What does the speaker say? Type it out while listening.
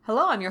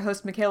Hello, I'm your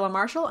host, Michaela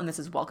Marshall, and this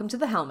is Welcome to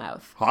the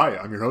Hellmouth. Hi,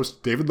 I'm your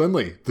host, David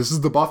Lindley. This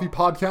is the Buffy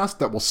podcast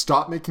that will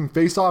stop making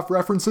face-off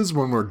references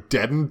when we're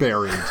dead and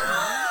buried.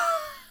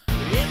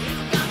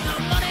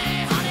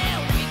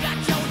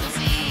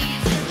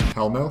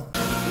 Hellmouth?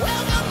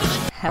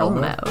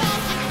 Hellmouth.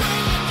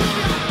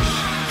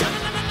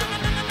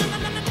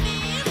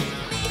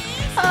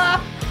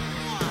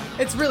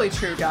 It's really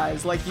true,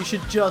 guys. Like, you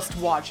should just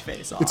watch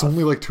Face Off. It's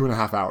only like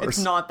 2.5 hours. It's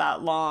not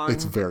that long.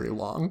 It's very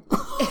long.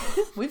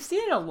 We've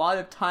seen it a lot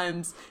of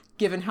times,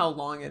 given how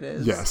long it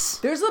is. Yes.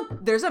 There's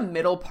a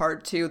middle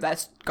part, too,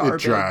 that's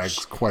garbage. It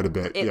drags quite a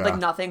bit, yeah. Like,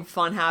 nothing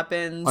fun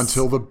happens.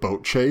 Until the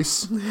boat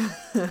chase.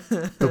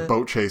 The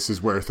boat chase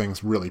is where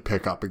things really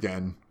pick up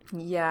again.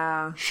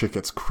 Yeah. Shit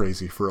gets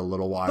crazy for a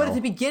little while. But at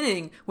the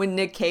beginning, when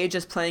Nick Cage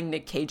is playing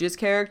Nick Cage's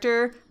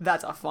character,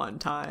 that's a fun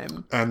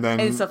time. And then...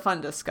 it's a fun,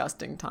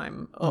 disgusting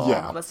time. Oh,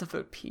 yeah. That's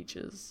about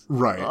peaches.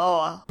 Right.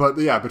 Oh. But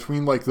yeah,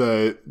 between like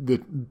the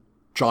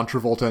John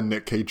Travolta and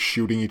Nick Cage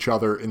shooting each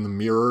other in the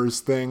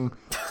mirrors thing,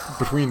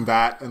 between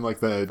that and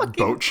like the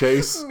boat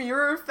chase.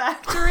 Mirror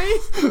factory?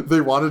 They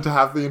wanted to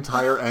have the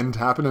entire end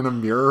happen in a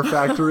mirror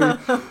factory.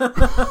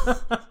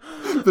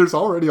 There's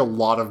already a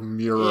lot of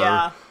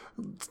mirror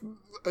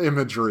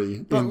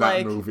imagery in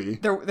that movie.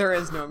 There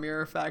is no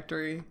mirror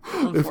factory,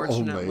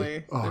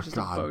 unfortunately. Oh, there's just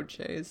God. a boat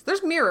chase.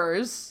 There's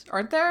mirrors,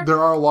 aren't there? There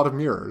are a lot of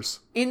mirrors.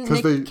 In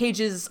Nick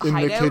Cage's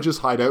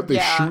hideout? They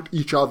shoot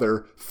each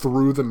other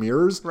through the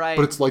mirrors, right.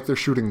 But it's like they're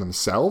shooting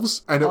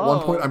themselves. And at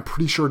one point, I'm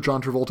pretty sure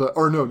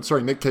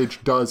Nick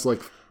Cage does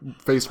like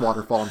face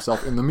waterfall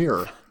himself in the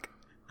mirror.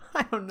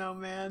 I don't know,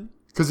 man.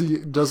 Because he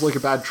does like a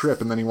bad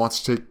trip and then he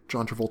wants to take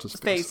John Travolta's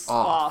face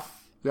off.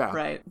 Yeah.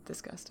 Right.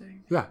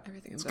 Disgusting. Yeah.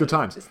 Everything it's about good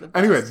times. Is the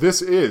best. Anyway,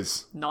 this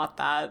is... Not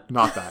that.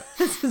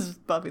 This is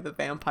Buffy the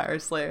Vampire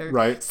Slayer.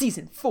 Right.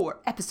 Season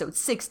 4, Episode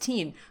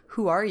 16.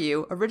 Who Are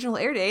You? Original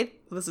air date.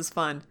 Well, this is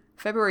fun.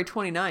 February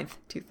 29th,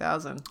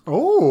 2000.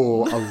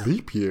 Oh, a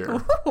leap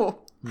year. Ooh.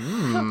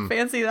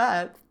 Fancy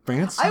that.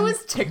 Fancy. I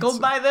was tickled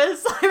by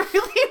this. I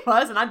really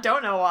was, and I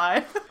don't know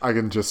why. I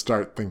can just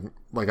start thinking...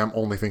 Like, I'm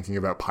only thinking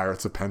about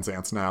Pirates of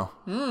Penzance now.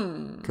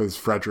 Because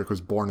Frederick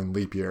was born in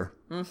leap year.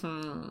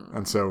 Mm-hmm.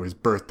 And so his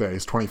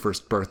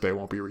 21st birthday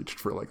won't be reached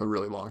for, like, a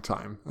really long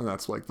time. And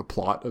that's, like, the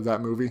plot of that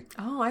movie.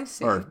 Oh, I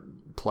see. Or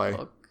play.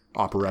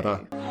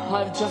 Operetta. Okay.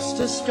 I've just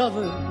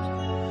discovered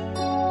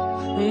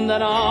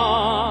that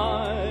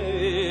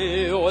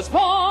I was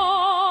born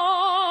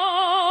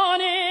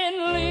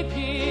in leap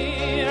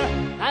year.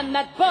 And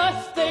that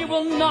birthday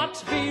will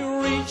not be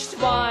reached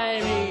by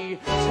me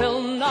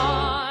till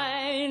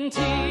 1940.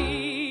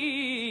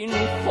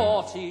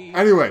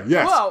 Anyway,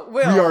 yes, Whoa,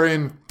 we are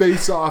in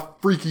Face-Off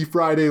Freaky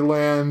Friday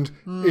land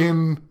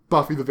in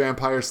Buffy the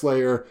Vampire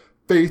Slayer.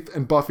 Faith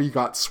and Buffy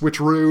got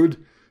switcherooed.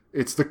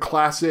 It's the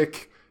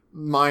classic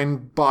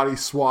mind-body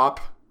swap.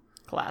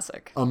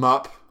 Classic.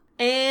 Up.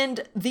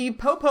 And the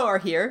Popo are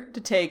here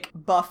to take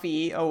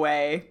Buffy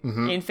away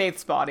in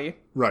Faith's body.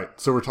 Right.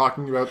 So we're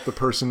talking about the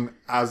person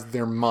as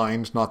their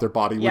mind, not their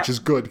body, which is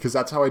good because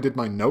that's how I did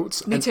my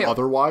notes. Me too.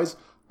 Otherwise,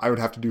 I would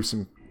have to do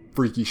some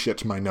freaky shit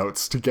to my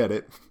notes to get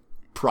it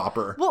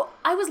proper. Well,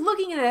 I was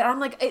looking at it, and I'm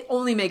like, it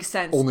only makes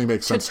sense.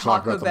 To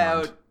talk about the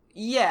mind.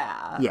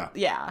 Yeah.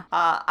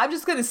 I'm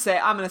gonna say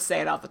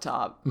it off the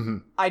top. Mm-hmm.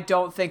 I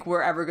don't think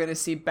we're ever gonna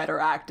see better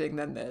acting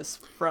than this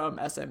from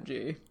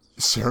SMG.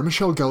 Sarah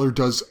Michelle Gellar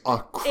does a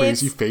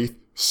crazy Faith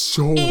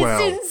so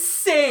well. It's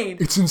insane.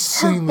 It's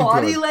insanely Her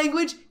body good.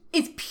 language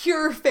is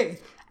pure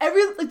Faith.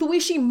 The way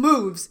she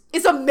moves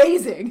is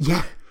amazing.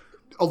 Yeah.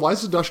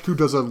 Eliza Dushku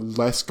does a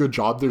less good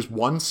job. There's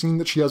one scene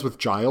that she has with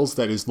Giles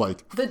that is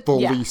like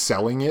fully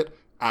selling it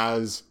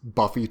as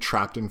Buffy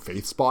trapped in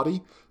Faith's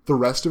body. The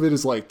rest of it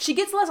is like... She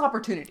gets less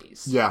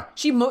opportunities. Yeah.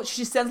 She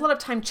spends a lot of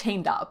time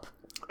chained up.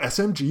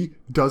 SMG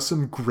does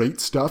some great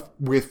stuff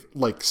with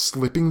like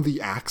slipping the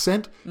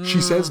accent.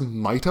 She says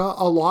Mita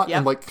a lot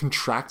and like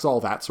contracts all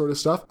that sort of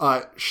stuff.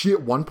 She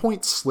at one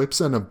point slips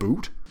in a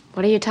boot.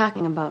 What are you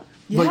talking about?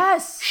 Like,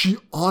 Yes. she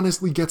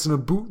honestly gets in a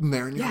boot in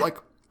there and you're like,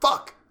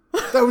 fuck,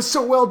 that was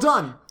so well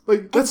done.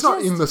 Like, that's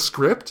not in the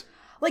script.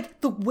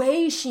 Like, the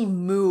way she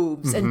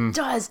moves and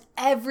does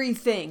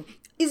everything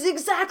is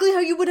exactly how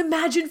you would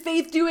imagine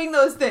Faith doing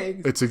those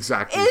things. It's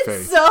exactly It's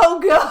Faith. so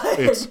good.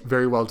 It's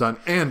very well done.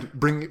 And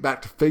bringing it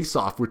back to Face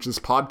Off, which this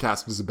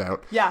podcast is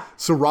about. Yeah.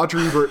 So Roger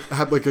Ebert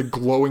had like a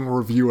glowing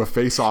review of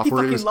Face Off. He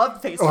where fucking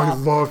loved Face Off. I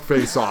love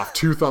Face Off.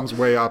 2 thumbs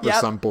way up or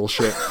Yep. some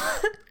bullshit.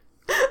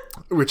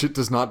 Which it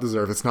does not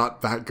deserve. It's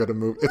not that good a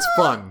movie. It's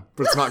fun,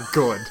 but it's not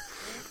good.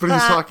 But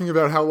he's talking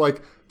about how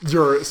like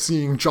you're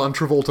seeing John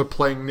Travolta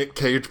playing Nick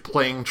Cage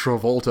playing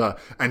Travolta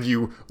and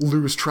you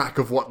lose track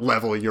of what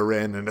level you're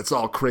in and it's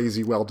all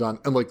crazy well done.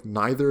 And like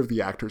neither of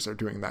the actors are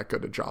doing that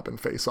good a job in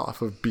Face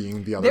Off of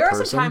being the other person.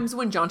 There are some times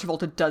when John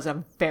Travolta does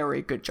a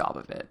very good job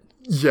of it.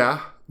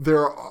 Yeah,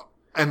 there are.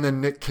 And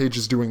then Nick Cage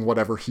is doing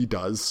whatever he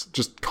does,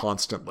 just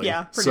constantly.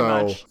 Yeah, pretty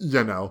much.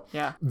 You know.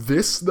 Yeah.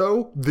 This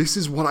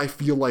is what I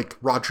feel like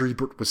Roger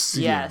Ebert was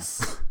seeing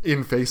Yes.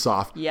 in Face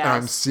Off. Yes. And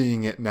I'm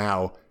seeing it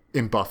now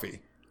in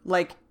Buffy.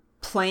 Like,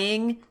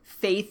 playing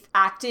Faith,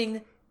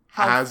 acting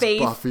how As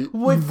Faith Buffy.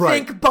 would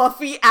Right. think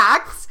Buffy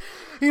acts.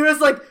 You're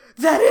just like,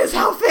 that is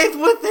how Faith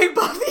would think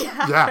Buffy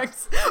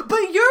acts.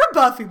 But you're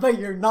Buffy, but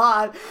you're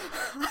not.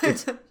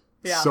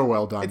 Yeah. So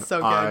well done. It's so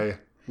good. I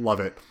love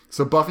it.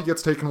 So Buffy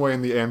gets taken away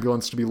in the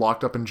ambulance to be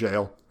locked up in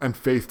jail, and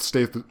Faith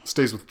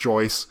stays with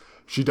Joyce.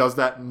 She does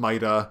that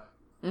Mida.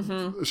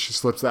 Mm-hmm. She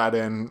slips that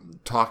in,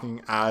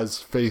 talking as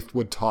Faith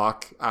would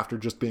talk after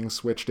just being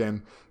switched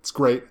in. It's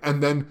great.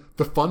 And then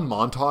the fun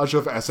montage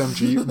of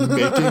SMG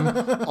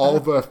making all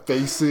the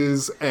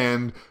faces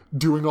and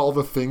doing all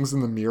the things in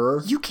the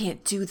mirror. You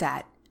can't do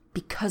that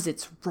because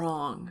it's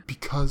wrong.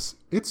 Because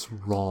it's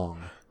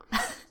wrong.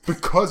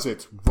 Because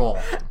it's wrong.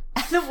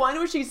 And the one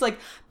where she's like,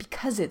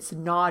 because it's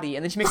naughty.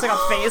 And then she makes like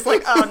a face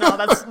like,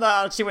 oh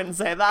no, she wouldn't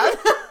say that.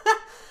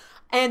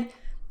 And,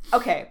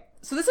 okay,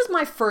 so this is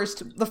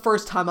the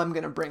first time I'm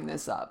going to bring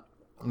this up.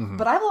 Mm-hmm.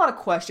 But I have a lot of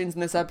questions in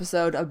this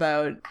episode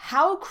about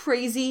how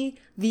crazy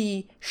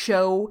the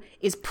show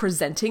is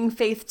presenting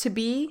Faith to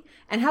be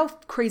and how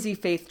crazy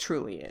Faith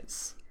truly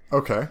is.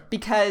 Okay.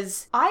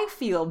 Because I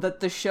feel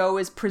that the show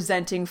is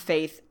presenting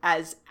Faith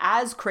as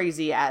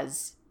crazy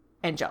as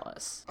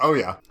Angelus. Oh,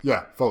 yeah.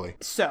 Yeah, fully.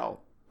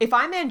 So, if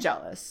I'm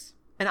Angelus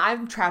and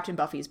I'm trapped in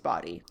Buffy's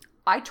body,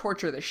 I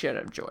torture the shit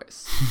out of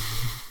Joyce.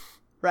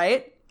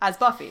 Right? As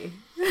Buffy.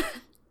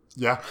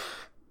 Yeah.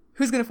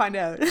 Who's going to find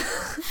out?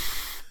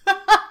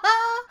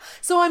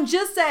 So I'm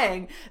just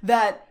saying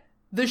that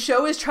the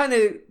show is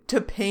trying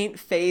to paint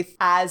Faith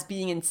as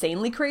being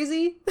insanely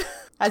crazy,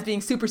 as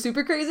being super,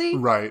 super crazy.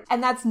 Right.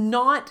 And that's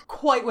not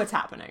quite what's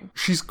happening.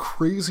 She's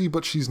crazy,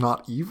 but she's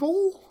not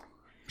evil?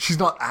 She's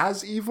not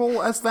as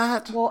evil as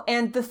that? Well,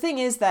 and the thing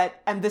is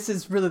that, and this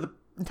is really the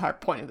entire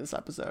point of this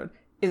episode,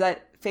 is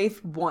that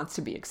Faith wants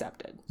to be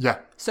accepted. Yeah.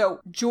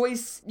 So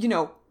Joyce,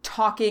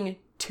 talking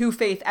to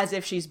Faith as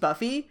if she's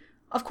Buffy,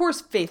 of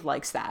course Faith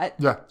likes that.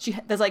 Yeah.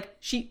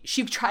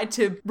 She tried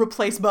to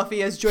replace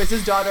Buffy as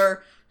Joyce's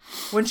daughter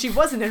when she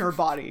wasn't in her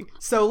body.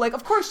 So,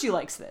 of course she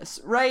likes this,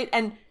 right?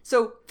 And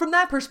so, from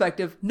that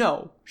perspective,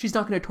 no, she's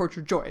not going to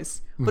torture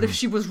Joyce. But if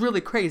she was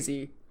really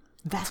crazy,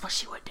 that's what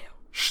she would do.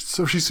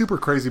 So she's super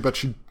crazy,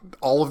 but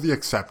all of the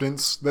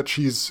acceptance that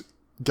she's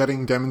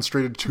getting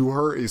demonstrated to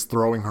her is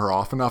throwing her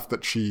off enough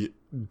that she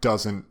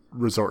doesn't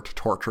resort to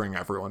torturing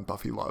everyone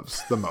Buffy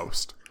loves the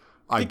most,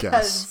 I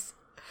guess.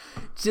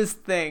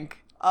 Just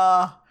think,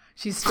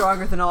 she's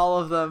stronger than all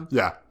of them.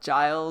 Yeah.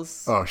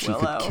 Giles, Oh, she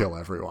Willow. could kill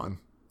everyone.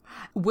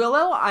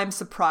 Willow, I'm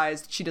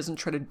surprised she doesn't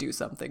try to do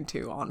something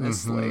to,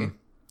 honestly. Mm-hmm.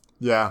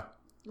 Yeah.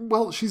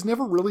 Well, she's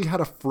never really had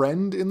a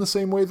friend in the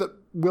same way that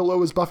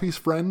Willow is Buffy's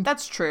friend.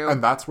 That's true.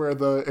 And that's where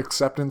the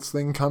acceptance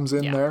thing comes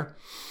in there.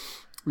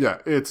 Yeah,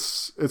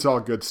 it's all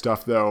good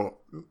stuff, though.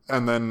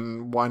 And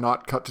then why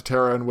not cut to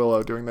Tara and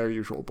Willow doing their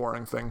usual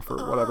boring thing for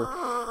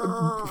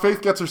whatever.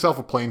 Faith gets herself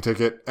a plane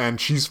ticket, and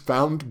she's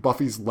found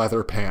Buffy's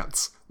leather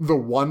pants. The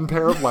one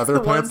pair of leather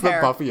pants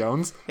that Buffy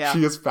owns. Yeah.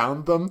 She has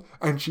found them,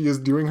 and she is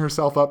doing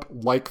herself up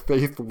like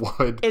Faith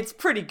would. It's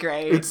pretty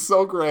great. It's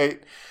so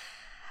great.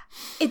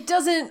 It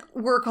doesn't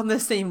work on the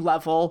same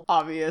level,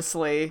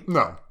 obviously.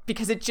 No.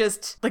 Because it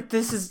just,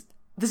 this is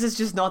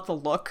just not the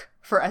look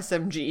for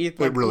SMG,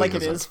 it really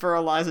it is for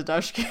Eliza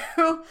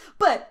Dushku.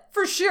 But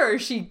for sure,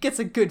 she gets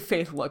a good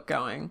Faith look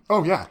going.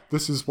 Oh yeah,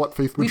 this is what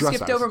Faith would dress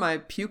as. We skipped over my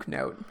puke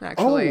note,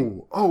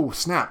 actually. Oh,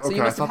 snap. Okay,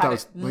 I thought that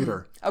was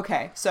later.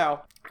 Okay,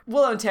 so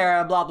Willow and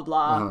Tara, blah, blah,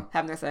 blah,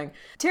 having their thing.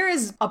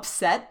 Tara's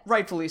upset,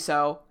 rightfully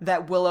so,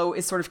 that Willow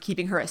is sort of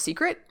keeping her a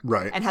secret.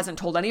 Right. And hasn't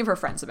told any of her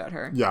friends about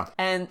her. Yeah.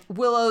 And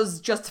Willow's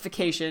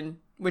justification,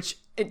 which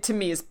to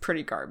me is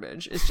pretty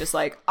garbage, is just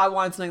like, I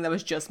wanted something that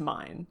was just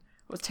mine.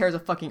 Was Tara's a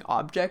fucking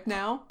object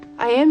now?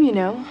 I am,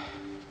 yours.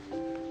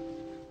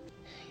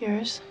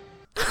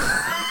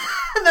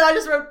 And then I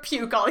just wrote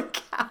puke all in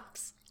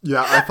caps.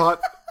 Yeah, I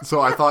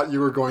thought you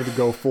were going to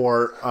go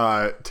for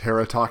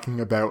Tara talking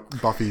about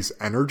Buffy's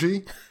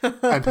energy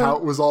and how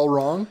it was all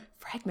wrong.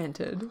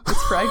 Fragmented.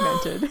 It's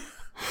fragmented.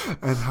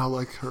 And how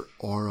her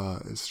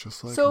aura is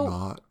just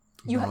not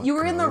you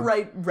were in the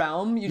right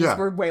realm. You just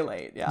were way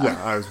late. Yeah.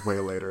 Yeah, I was way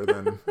later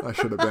than I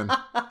should have been.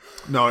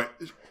 No,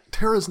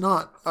 Tara's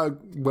not a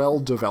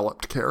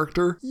well-developed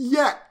character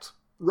yet,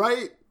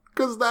 right?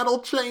 Because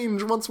that'll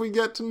change once we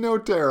get to know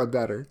Tara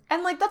better.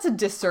 And, that's a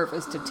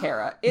disservice to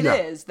Tara. It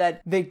is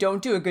that they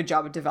don't do a good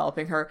job of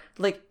developing her.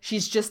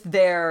 She's just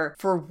there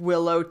for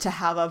Willow to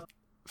have a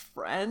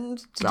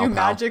friend to do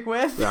magic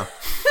with. Yeah.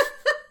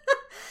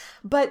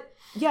 But,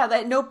 yeah,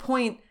 at no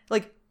point,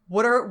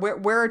 where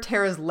are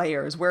Tara's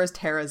layers? Where is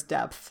Tara's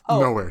depth?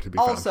 Oh, nowhere to be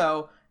found.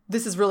 Also,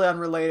 this is really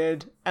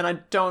unrelated, and I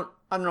don't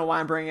know why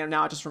I'm bringing it up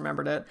now. I just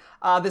remembered it.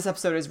 This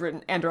episode is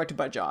written and directed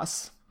by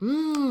Joss.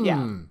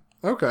 Yeah.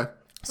 Okay.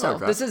 So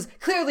this is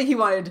clearly he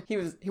wanted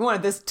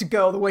this to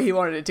go the way he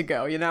wanted it to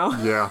go.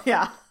 Yeah.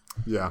 Yeah.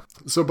 Yeah.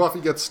 So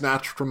Buffy gets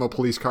snatched from a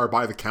police car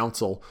by the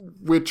council,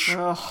 which...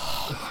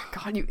 Oh,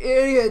 God, you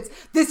idiots.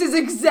 This is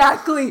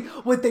exactly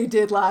what they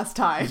did last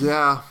time.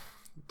 Yeah.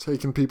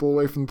 Taking people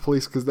away from the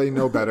police because they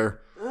know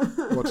better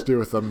what to do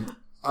with them.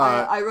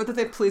 I wrote that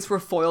the police were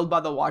foiled by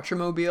the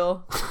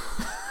Watchermobile.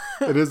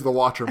 It is the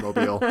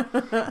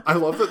Watchermobile. I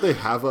love that they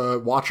have a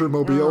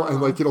Watchermobile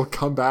and like it'll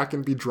come back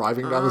and be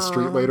driving down the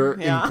street later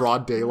in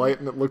broad daylight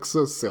and it looks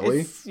so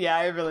silly. Yeah,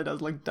 it really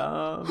does look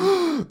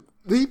dumb.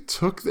 They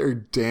took their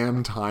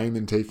damn time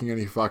in taking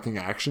any fucking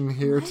action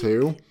here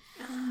too.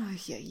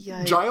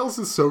 Yeah. Giles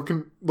is so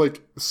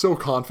so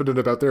confident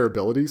about their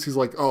abilities. He's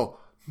like, oh,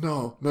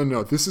 no.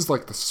 This is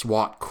like the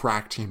SWAT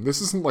crack team.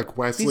 This isn't like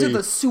Wesley. These are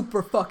the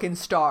super fucking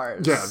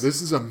stars. Yeah,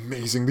 this is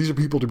amazing. These are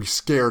people to be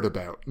scared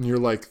about. And you're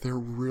like, they're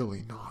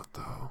really not,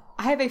 though.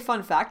 I have a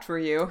fun fact for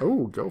you.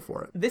 Oh, go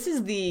for it. This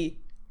is the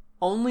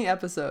only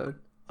episode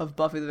of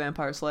Buffy the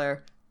Vampire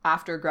Slayer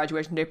after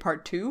Graduation Day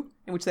Part 2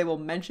 in which they will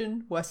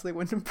mention Wesley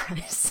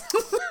Wyndham-Pryce.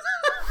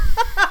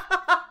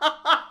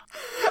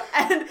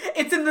 And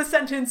it's in the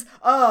sentence,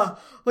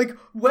 like,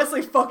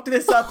 Wesley fucked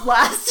this up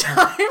last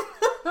time.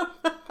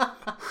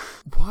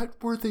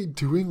 What were they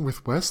doing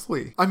with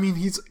Wesley? I mean,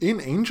 he's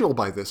in Angel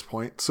by this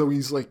point, so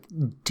he's like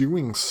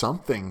doing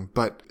something,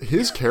 but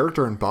his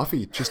character in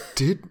Buffy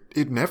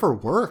it never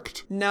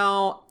worked.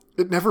 No.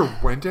 It never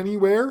went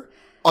anywhere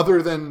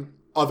other than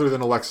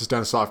Alexis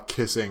Denisov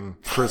kissing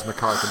Charisma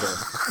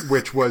Carpenter,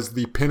 which was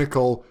the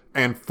pinnacle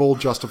and full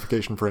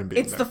justification for him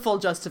being there. It's the full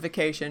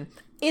justification.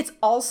 It's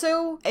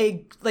also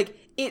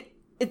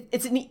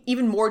it's an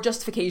even more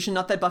justification,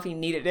 not that Buffy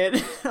needed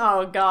it.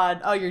 Oh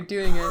god, you're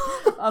doing it.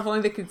 If only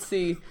they could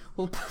see.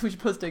 We should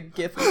post a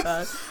gif of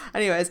that.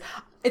 Anyways,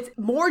 it's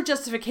more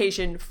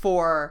justification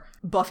for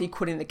Buffy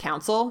quitting the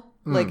council.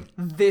 Like,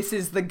 this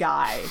is the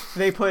guy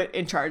they put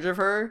in charge of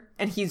her,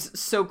 and he's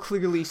so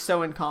clearly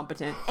so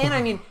incompetent. And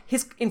I mean,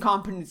 his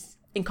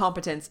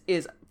incompetence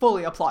is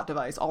fully a plot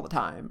device all the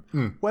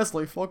time.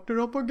 Wesley fucked it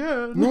up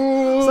again.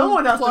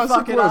 Someone has to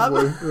fuck it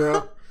Wesley.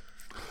 Yeah.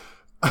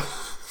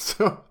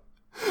 So,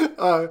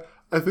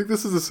 I think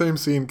this is the same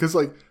scene, because,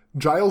 like,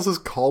 Giles has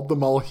called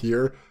them all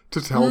here to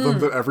tell them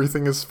that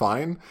everything is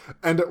fine.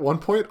 And at one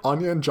point,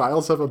 Anya and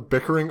Giles have a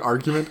bickering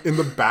argument in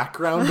the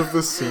background of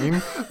the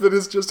scene that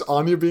is just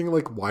Anya being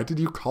like, why did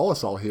you call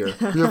us all here?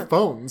 We have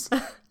phones.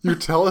 You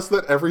tell us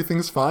that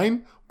everything's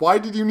fine? Why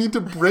did you need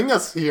to bring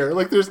us here?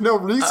 Like, there's no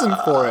reason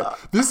for it.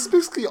 This is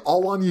basically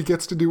all Anya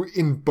gets to do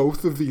in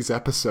both of these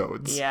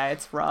episodes. Yeah,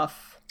 it's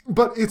rough.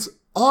 But it's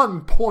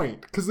on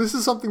point, because this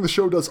is something the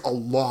show does a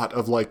lot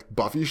of, like,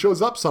 Buffy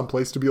shows up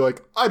someplace to be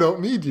like, I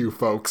don't need you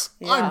folks.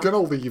 Yeah. I'm gonna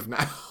leave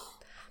now.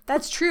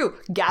 That's true.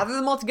 Gather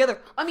them all together.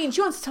 I mean,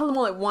 she wants to tell them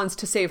all at once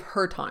to save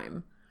her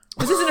time.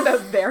 This isn't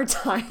about their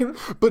time.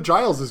 But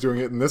Giles is doing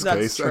it in this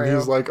case, true. and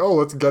he's like, oh,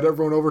 let's get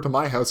everyone over to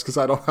my house because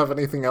I don't have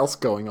anything else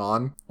going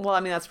on. Well, I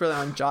mean, that's really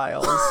on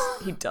Giles.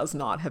 He does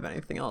not have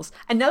anything else.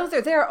 And now that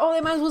they're there,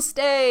 they might as well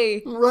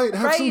stay. Right,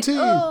 have some tea.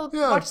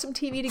 Watch some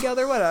TV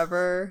together,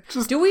 whatever.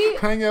 Just do we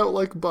hang out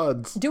like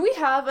buds. Do we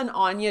have an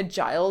Anya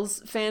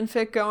Giles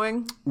fanfic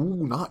going?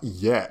 Ooh, not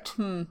yet.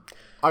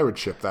 I would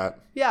ship that.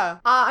 Yeah.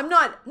 I'm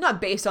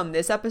not based on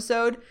this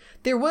episode.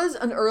 There was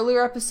an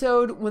earlier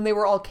episode when they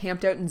were all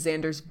camped out in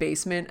Xander's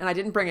basement, and I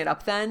didn't bring it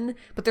up then,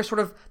 but they're sort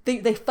of,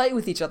 they fight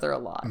with each other a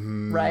lot,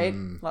 right?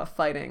 A lot of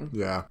fighting.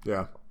 Yeah.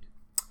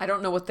 I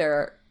don't know what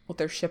their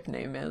ship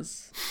name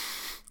is.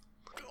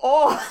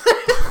 Oh,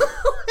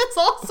 it's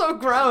all so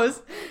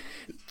gross.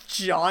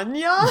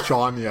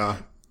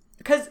 Jonya?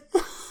 Because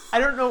I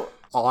don't know.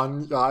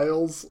 On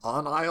Giles?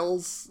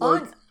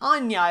 Like,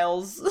 on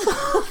Giles.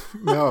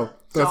 No,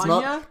 that's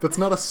Jonya? that's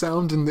not a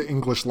sound in the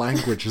English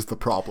language is the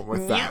problem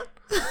with that.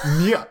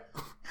 Yeah.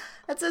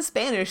 That's a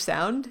Spanish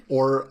sound.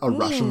 Or a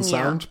Russian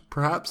sound,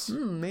 perhaps.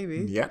 Maybe.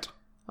 Yet.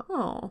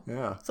 Oh.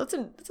 Yeah. So it's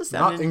a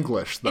sound. Not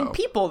English, though. In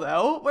people,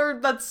 though, where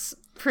that's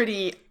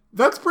pretty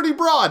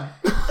broad.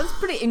 That's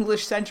pretty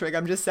English centric,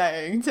 I'm just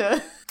saying,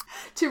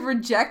 to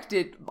reject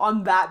it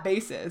on that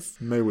basis.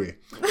 May we.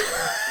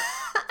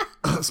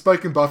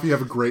 Spike and Buffy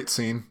have a great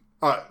scene.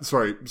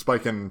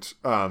 Spike and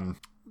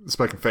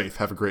Faith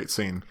have a great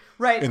scene.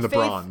 Right. In the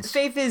bronze.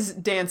 Faith is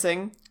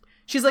dancing.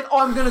 She's like,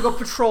 I'm going to go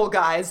patrol,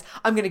 guys.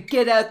 I'm going to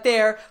get out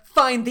there,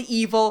 find the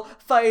evil,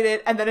 fight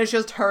it. And then it's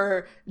just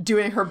her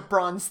doing her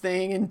bronze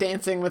thing and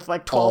dancing with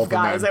like 12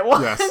 guys at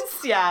once.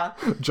 Yes. Yeah.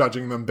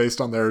 Judging them based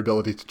on their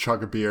ability to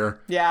chug a beer.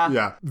 Yeah.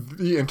 Yeah.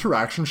 The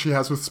interaction she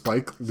has with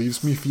Spike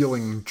leaves me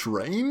feeling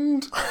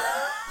drained.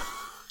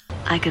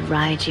 I could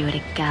ride you at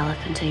a gallop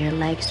until your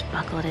legs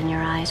buckled and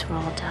your eyes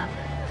rolled up.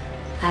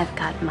 I've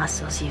got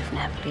muscles you've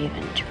never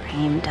even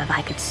dreamed of.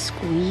 I could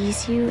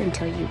squeeze you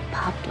until you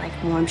popped like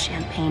warm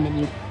champagne and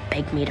you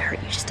begged me to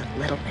hurt you just a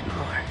little bit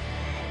more.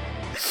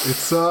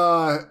 It's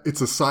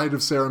a side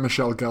of Sarah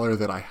Michelle Gellar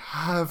that I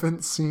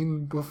haven't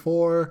seen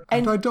before,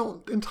 and I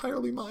don't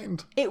entirely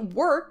mind. It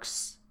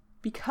works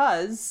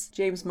because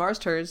James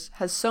Marsters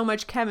has so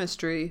much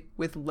chemistry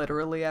with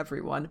literally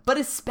everyone, but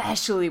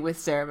especially with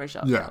Sarah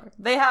Michelle Gellar.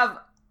 They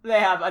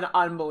have an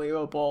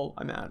unbelievable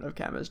amount of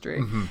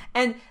chemistry.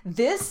 And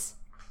this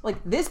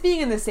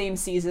being in the same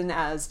season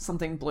as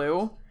Something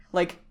Blue,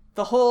 like,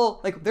 the whole,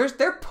 like,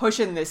 they're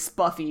pushing this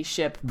Buffy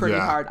ship pretty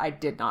Yeah. hard. I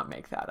did not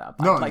make that up.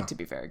 No, I'd like no. to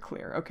be very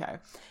clear. Okay.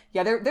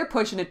 Yeah, they're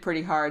pushing it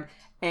pretty hard.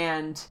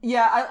 And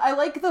yeah, I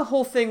like the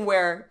whole thing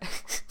where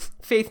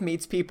Faith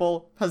meets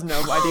people, has no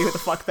idea who the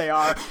fuck they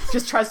are,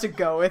 just tries to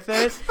go with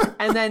it.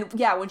 And then,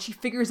 yeah, when she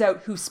figures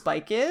out who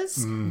Spike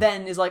is,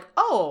 then is like,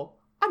 oh,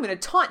 I'm going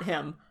to taunt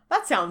him.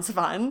 That sounds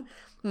fun.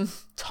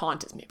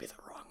 Taunt is maybe the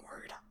wrong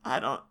word. I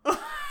don't...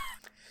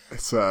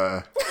 It's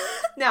Now,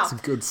 a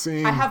good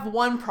scene. I have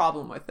one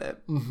problem with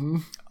it. Mm-hmm.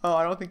 Oh,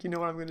 I don't think you know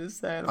what I'm going to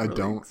say. And I'm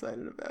really don't.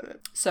 excited about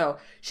it. So,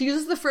 she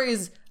uses the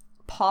phrase,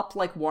 pop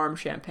like warm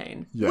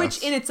champagne, Yes.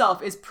 which in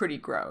itself is pretty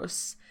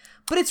gross.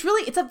 But it's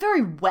a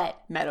very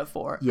wet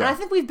metaphor. Yeah. And I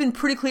think we've been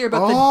pretty clear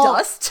about the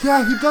dust,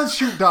 Yeah, he does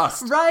shoot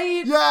dust.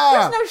 right?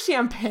 Yeah. There's no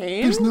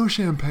champagne. There's no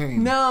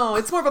champagne. No,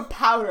 it's more of a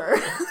powder.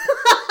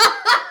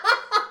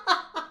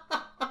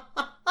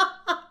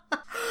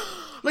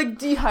 Like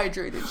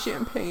dehydrated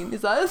champagne.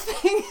 Is that a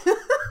thing?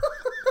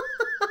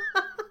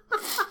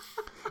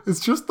 It's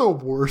just the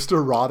worst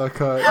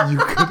erotica you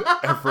could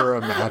ever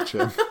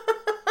imagine.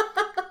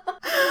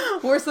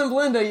 Worse than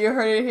Belinda, you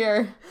heard it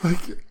here.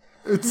 Like,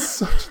 it's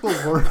such the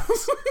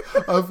worst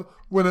of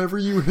whenever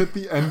you hit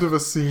the end of a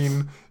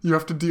scene, you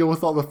have to deal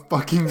with all the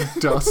fucking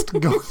dust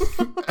going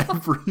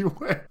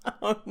everywhere.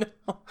 Oh no.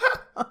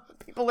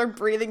 People are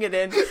breathing it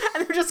in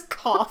and they're just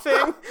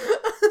coughing.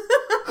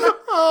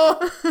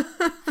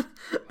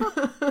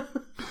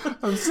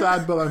 I'm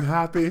sad, but I'm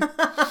happy.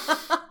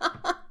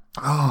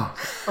 Oh,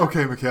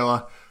 okay,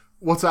 Michaela.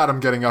 What's Adam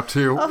getting up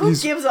to? Who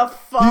gives a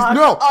fuck?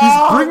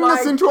 He's bringing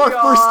us into our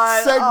God.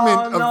 first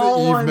segment of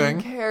no the one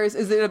evening. cares.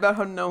 Is it about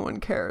how no one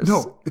cares?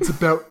 No, it's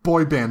about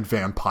boy band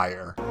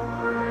vampire.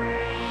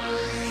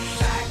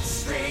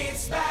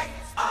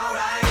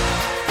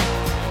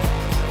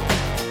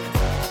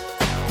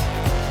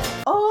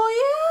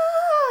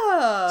 Oh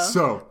yeah.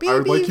 So, I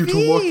would like you to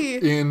look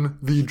BBV. in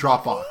the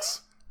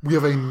Dropbox. We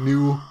have a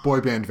new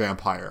boy band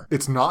vampire.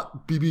 It's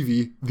not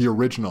BBV, the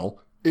original.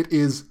 It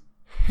is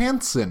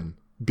Hanson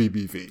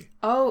BBV.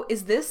 Oh,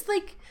 is this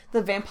like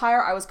the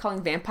vampire I was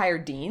calling Vampire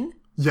Dean?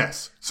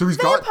 Yes. So he's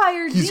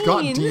Vampire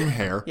got Dean. Dean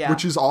hair, Yeah.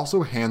 which is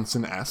also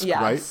Hanson-esque,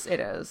 Yes, right? it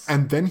is.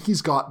 And then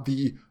he's got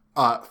the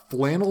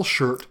flannel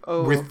shirt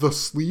Oh. with the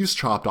sleeves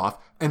chopped off,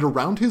 and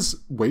around his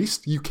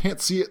waist, you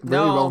can't see it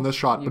very well in this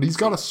shot, but he's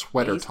got a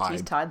sweater tied.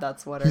 He's tied that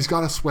sweater. He's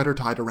got a sweater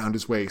tied around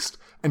his waist,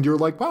 and you're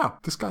like, wow,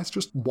 this guy's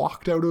just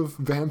walked out of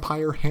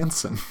Vampire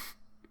Hanson.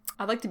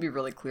 I'd like to be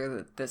really clear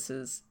that this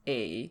is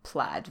a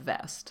plaid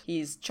vest.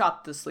 He's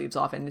chopped the sleeves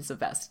off and it's a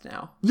vest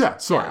now. Yeah,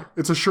 sorry. Yeah.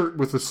 It's a shirt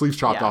with the sleeves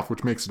chopped Yeah. off,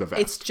 which makes it a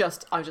vest. It's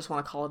just, I just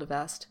want to call it a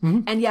vest.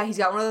 Mm-hmm. And yeah, he's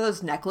got one of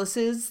those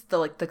necklaces,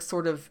 the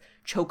sort of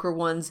choker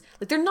ones.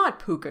 Like, they're not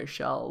puka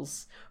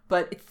shells,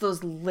 but it's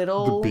those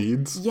little... The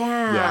beads?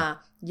 Yeah.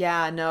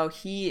 Yeah, no,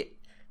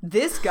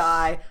 this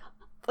guy...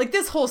 Like,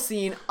 this whole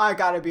scene, I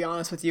gotta be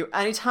honest with you,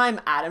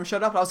 anytime Adam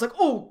showed up, I was like,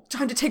 oh,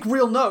 time to take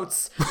real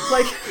notes.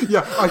 Like...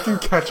 Yeah, I can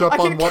catch up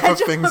on what the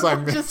things I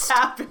missed. just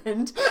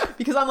happened.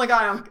 Because I'm like,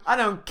 I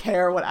don't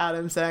care what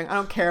Adam's saying. I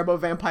don't care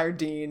about Vampire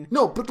Dean.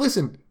 No, but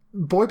listen,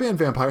 boy band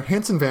vampire,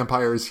 Hanson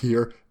Vampire is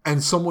here,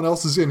 and someone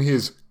else is in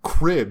his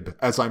crib,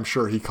 as I'm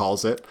sure he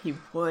calls it. He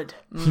would.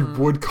 He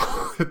would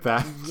call it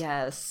that.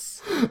 Yes.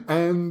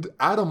 And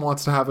Adam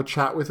wants to have a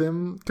chat with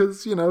him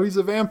because, he's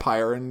a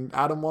vampire and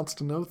Adam wants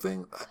to know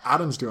things.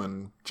 Adam's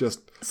doing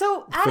just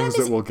So Adam things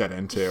that we'll get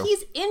into.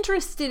 He's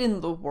interested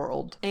in the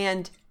world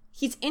and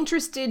he's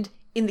interested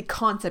in the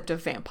concept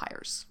of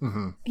vampires.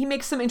 Mm-hmm. He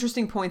makes some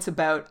interesting points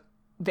about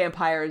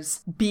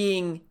vampires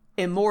being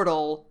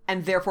immortal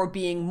and therefore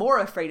being more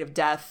afraid of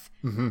death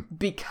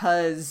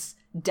because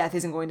death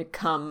isn't going to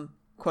come,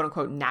 quote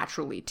unquote,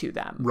 naturally to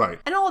them. Right.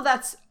 And all of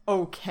that's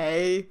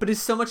okay, but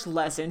it's so much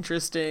less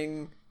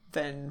interesting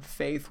than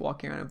Faith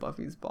walking around in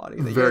Buffy's body.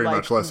 That Very you're like,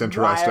 much less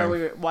interesting.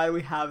 Why do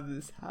we have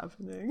this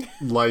happening?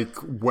 Like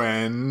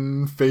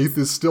when Faith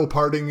is still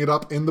partying it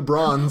up in the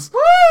bronze,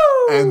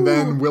 Woo! and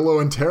then Willow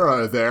and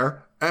Tara are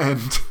there,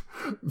 and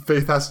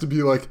Faith has to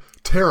be like,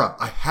 Tara,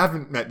 I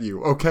haven't met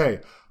you.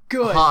 Okay.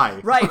 Good. Hi.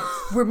 Right.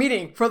 We're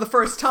meeting for the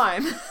first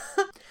time.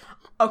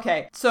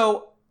 Okay.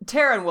 So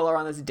Tara and Willow are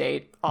on this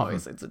date.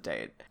 Obviously, it's a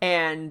date.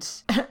 And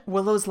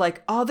Willow's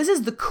like, oh, this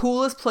is the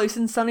coolest place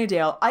in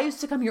Sunnydale. I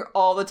used to come here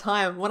all the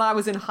time when I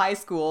was in high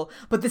school,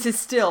 but this is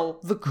still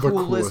the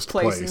coolest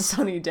place in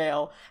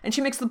Sunnydale. And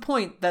she makes the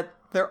point that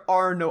there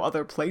are no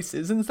other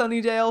places in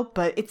Sunnydale,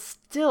 but it's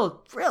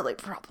still really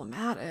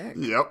problematic.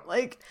 Yep.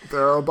 Like,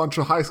 There are a bunch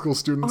of high school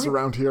students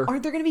around here.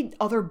 aren't there going to be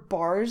other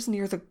bars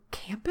near the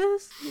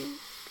campus?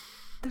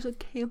 There's a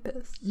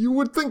campus. You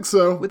would think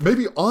so.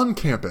 Maybe on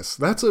campus.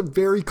 That's a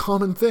very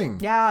common thing.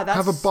 Yeah, that's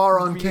have a bar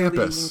on really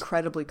campus.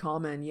 incredibly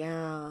common.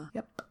 Yeah.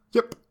 Yep.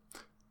 Yep.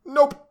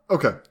 Nope.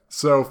 Okay.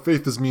 So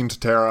Faith is mean to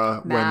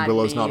Tara when Mad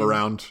Willow's not mean.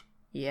 around.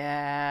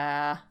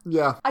 Yeah.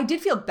 Yeah. I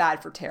did feel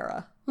bad for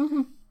Tara.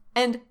 Mm-hmm.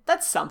 And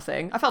that's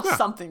something. I felt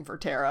something for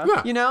Tara.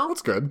 Yeah. You know?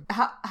 That's good.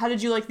 How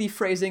did you like the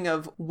phrasing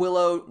of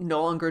Willow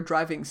no longer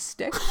driving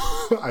stick?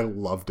 I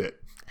loved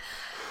it.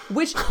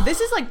 Which this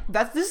is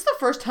the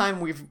first time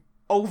we've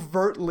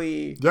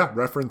overtly. Yeah,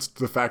 referenced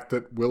the fact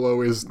that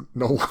Willow is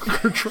no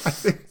longer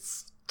driving.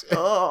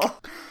 Oh.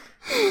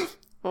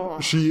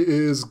 She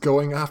is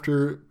going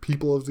after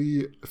people of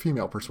the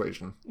female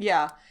persuasion.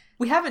 Yeah.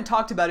 We haven't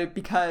talked about it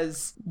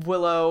because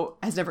Willow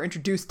has never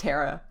introduced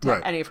Tara to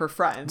Right. any of her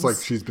friends. It's like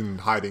she's been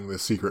hiding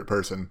this secret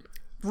person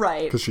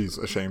right. because she's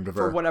ashamed of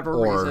her. For whatever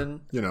or,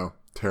 reason. You know,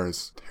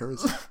 Tara's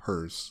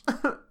hers.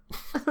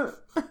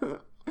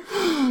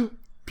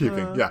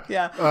 Puking, yeah.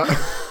 Yeah.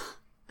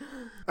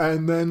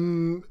 And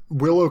then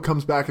Willow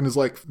comes back and is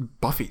like,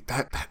 Buffy,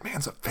 that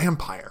man's a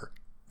vampire.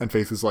 And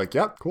Faith is like,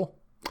 yep, cool.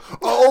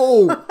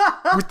 Oh,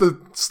 with the,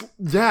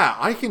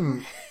 I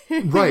can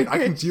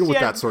deal with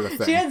that sort of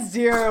thing. She had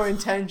zero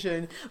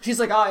intention. She's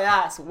like, oh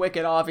yeah, it's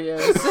wicked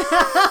obvious.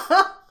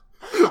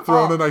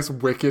 Throwing a nice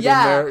wicked in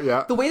there,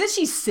 yeah. The way that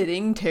she's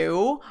sitting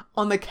too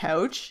on the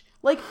couch,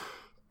 like,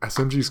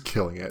 SMG's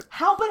killing it.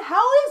 how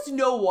is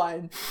no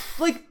one,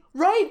 like,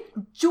 right?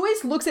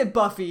 Joyce looks at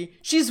Buffy.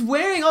 She's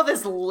wearing all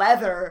this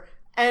leather,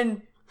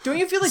 and don't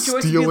you feel like Joyce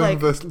would be Stealing like,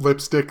 the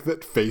lipstick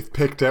that Faith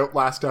picked out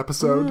last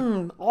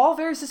episode. all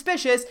very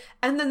suspicious,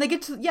 and then they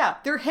get to,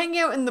 they're hanging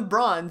out in the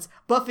bronze.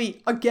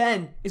 Buffy,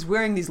 again, is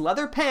wearing these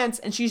leather pants,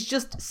 and she's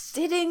just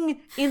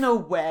sitting in a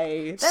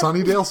way.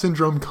 Sunnydale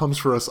syndrome comes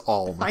for us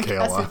all, I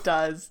Michaela. guess it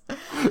does.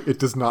 It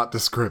does not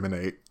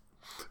discriminate.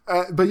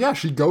 But yeah,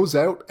 she goes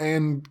out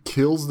and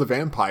kills the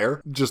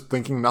vampire, just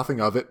thinking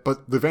nothing of it.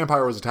 But the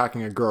vampire was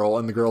attacking a girl,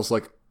 and the girl's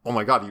like, oh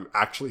my god, you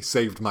actually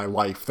saved my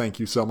life. Thank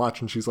you so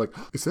much. And she's like,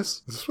 is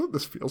this what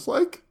this feels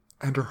like?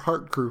 And her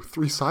heart grew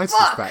 3 sizes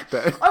that day.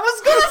 I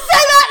was gonna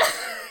say that!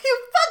 You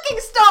fucking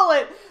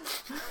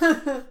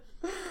stole it!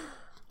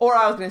 Or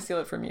I was gonna steal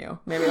it from you.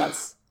 Maybe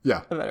that's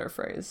Yeah. a better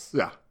phrase.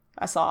 Yeah.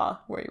 I saw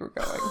where you were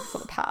going for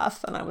the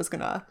path, and I was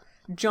gonna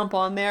jump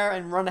on there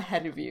and run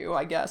ahead of you,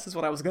 I guess, is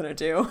what I was gonna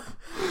do.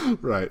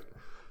 Right.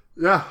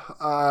 Yeah.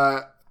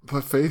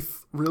 But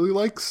Faith really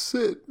likes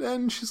it,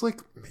 and she's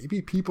like,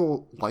 maybe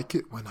people like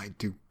it when I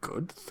do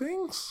good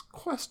things? ?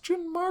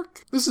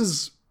 This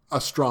is a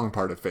strong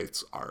part of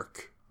Faith's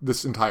arc.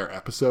 This entire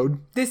episode.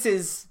 This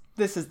is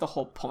the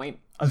whole point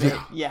of it.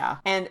 Yeah.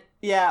 And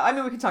yeah, I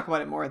mean, we can talk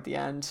about it more at the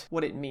end,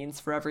 what it means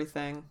for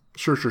everything.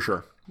 Sure.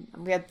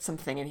 We had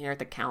something in here at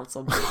the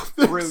council.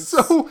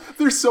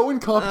 They're so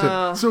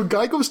incompetent. So a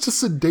guy goes to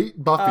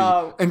sedate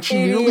Buffy, and she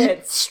nearly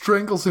idiots.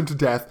 strangles him to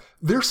death.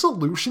 Their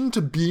solution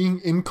to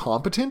being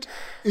incompetent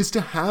is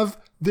to have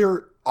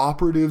their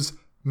operatives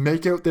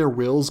make out their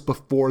wills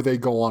before they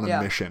go on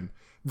a mission.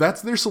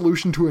 That's their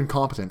solution to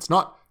incompetence.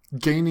 Not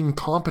gaining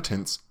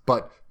competence,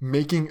 but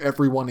making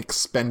everyone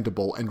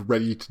expendable and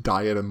ready to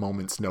die at a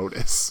moment's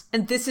notice.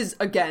 And this is,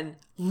 again,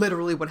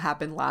 literally what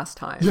happened last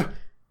time. Yeah.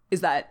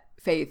 Is that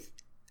Faith,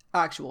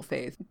 actual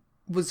Faith,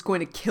 was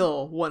going to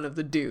kill one of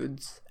the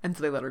dudes, and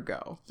so they let her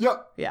go.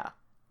 Yep. Yeah.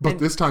 But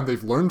this time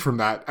they've learned from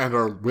that and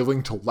are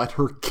willing to let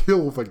her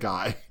kill the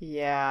guy.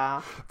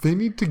 Yeah. They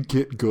need to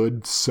get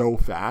good so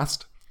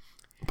fast,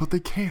 but they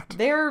can't.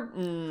 They're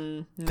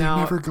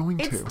never going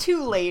to. It's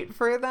too late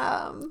for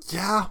them.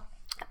 Yeah.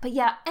 But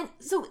yeah, and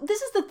so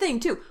this is the thing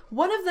too.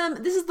 One of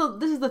them, this is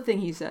the thing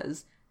he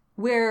says,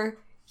 where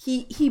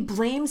he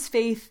blames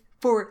Faith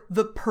for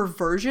the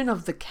perversion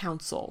of the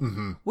council,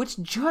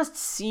 which just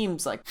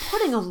seems like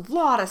putting a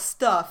lot of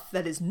stuff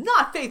that is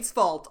not Faith's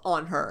fault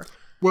on her.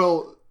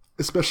 Well,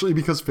 especially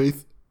because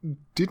Faith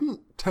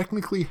didn't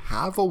technically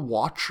have a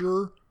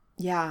watcher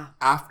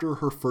after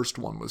her first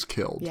one was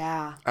killed.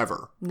 Yeah.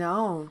 Ever.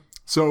 No.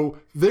 So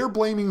they're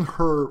blaming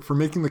her for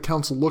making the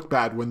council look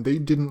bad when they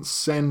didn't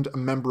send a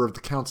member of the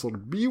council to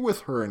be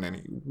with her in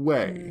any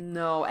way.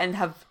 No, and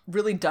have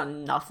really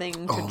done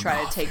nothing to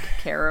try to take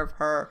care of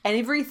her. And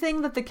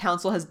everything that the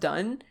council has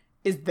done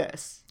is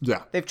this.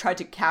 Yeah. They've tried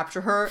to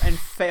capture her and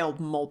failed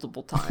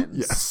multiple times.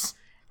 Yes.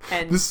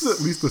 And This is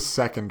at least the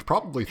second,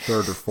 probably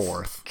third or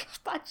fourth.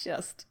 not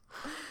just...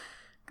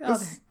 God.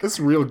 It's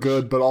real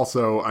good, but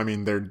also, I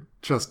mean, they're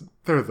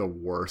the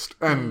worst.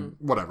 And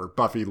whatever,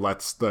 Buffy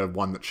lets the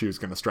one that she was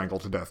going to strangle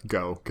to death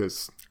go,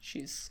 because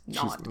She's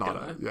not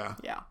gonna...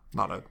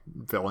 not a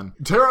villain.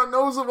 Tara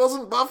knows it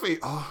wasn't Buffy.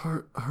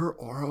 Oh, her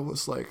aura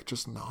was like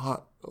just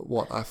not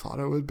what I thought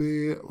it would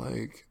be.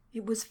 Like,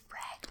 It was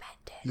fragmented.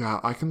 yeah,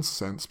 I can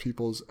sense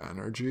people's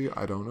energy.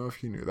 I don't know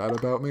if you knew that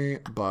about me,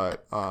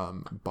 but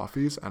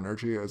Buffy's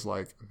energy is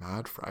like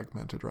mad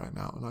fragmented right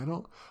now,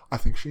 and I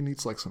think she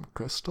needs like some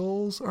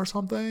crystals or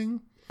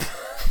something.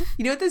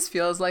 You know what this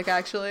feels like,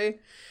 actually?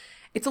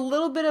 It's a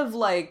little bit of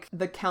like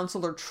the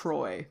Counselor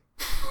Troy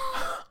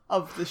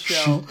of the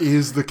show. She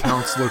is the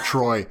Counselor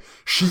Troy.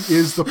 She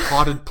is the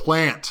potted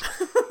plant.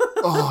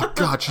 Oh,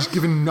 God, she's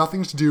given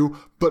nothing to do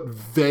but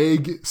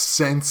vague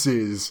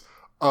senses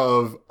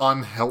of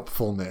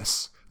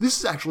unhelpfulness. This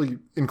is actually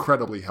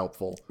incredibly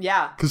helpful.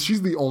 Yeah. Because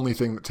she's the only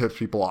thing that tips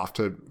people off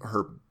to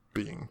her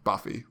being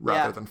Buffy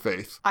rather than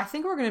Faith. I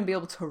think we're going to be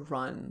able to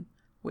run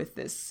with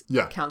this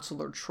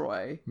Counselor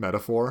Troy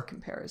Metaphor?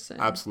 comparison.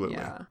 Absolutely.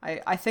 Yeah.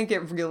 I think it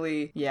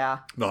really, No,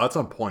 that's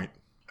on point.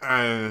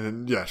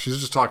 And yeah, she's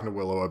just talking to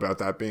Willow about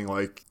that, being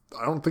like,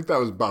 I don't think that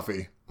was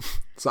Buffy.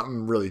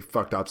 Something really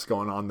fucked up's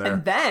going on there.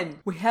 And then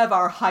we have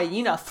our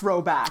hyena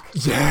throwback.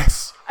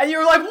 Yes! And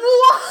you're like,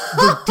 what?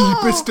 The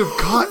deepest of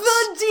cuts!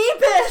 The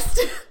deepest!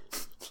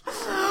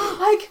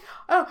 Like,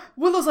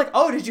 Willow's like,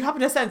 oh, did you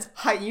happen to sense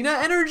hyena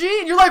energy?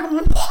 And you're like,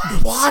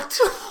 what? What?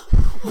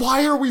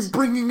 Why are we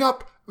bringing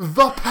up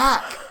The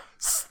Pack?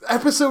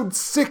 Episode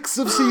 6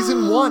 of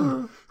season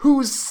 1.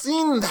 Who's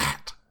seen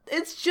that?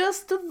 It's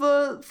just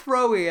the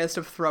throwiest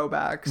of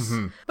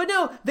throwbacks. But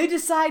no, they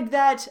decide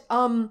that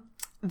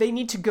they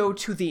need to go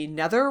to the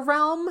Nether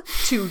Realm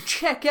to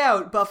check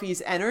out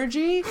Buffy's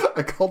energy.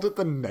 I called it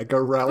the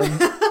Nega Realm.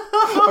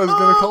 I was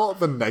going to call it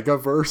the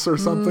Negaverse or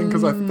something,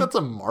 because I think that's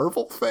a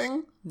Marvel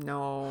thing.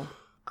 No,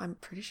 I'm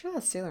pretty sure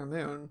that's Sailor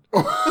Moon.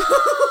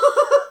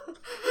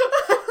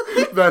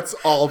 That's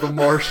all the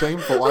more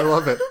shameful. I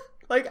love it.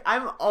 Like,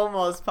 I'm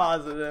almost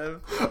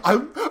positive.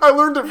 I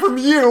learned it from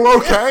you,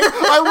 okay?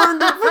 I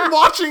learned it from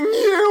watching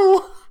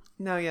you.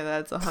 No, yeah,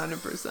 that's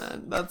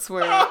 100%. That's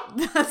where,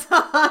 that's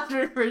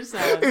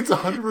 100%. It's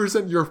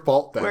 100% your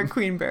fault then. Where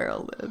Queen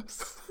Beryl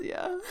lives.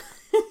 Yeah.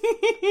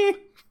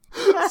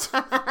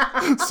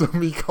 So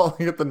me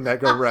calling it the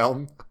Nega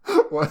Realm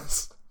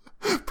was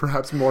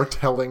perhaps more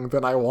telling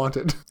than I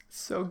wanted.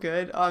 So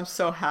good. Oh, I'm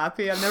so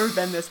happy. I've never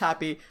been this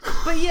happy.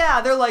 But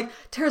yeah, they're like,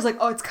 Tara's like,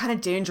 oh, it's kind of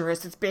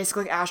dangerous. It's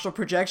basically astral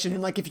projection.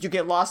 And like, if you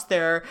get lost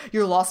there,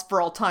 you're lost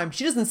for all time.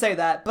 She doesn't say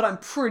that, but I'm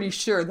pretty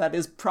sure that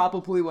is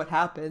probably what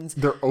happens.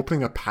 They're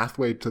opening a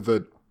pathway to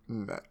the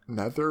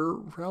Nether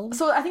Realm?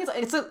 So I think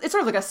it's sort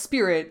of like a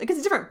spirit. Like, it's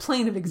a different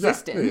plane of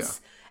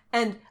existence. Yeah.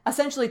 And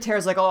essentially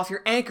Tara's like, oh, if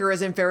your anchor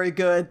isn't very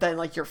good, then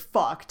like you're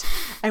fucked.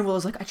 And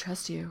Willow's like, I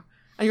trust you.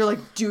 And you're like,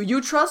 do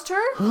you trust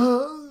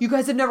her? You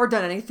guys have never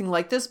done anything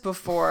like this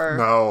before.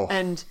 No.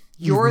 And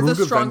you're the moved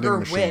a stronger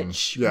vending machine.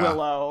 witch, Yeah.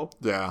 Willow.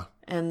 Yeah.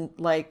 And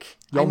like,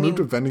 Y'all moved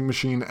a vending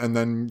machine and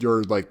then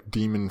your like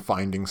demon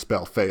finding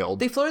spell failed.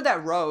 they floated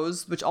that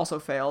rose, which also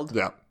failed.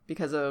 Yeah.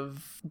 Because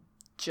of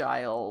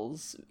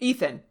Giles.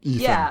 Ethan.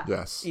 Ethan, Yeah.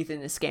 yes.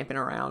 Ethan is scamping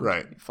around.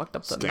 Right. He fucked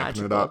up the Stamping it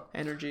magical up.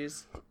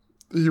 energies.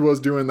 He was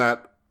doing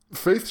that.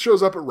 Faith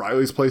shows up at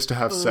Riley's place to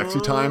have sexy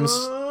times.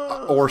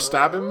 Or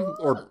stab him.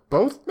 Or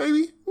both,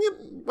 maybe? Yeah,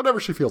 whatever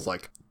she feels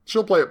like.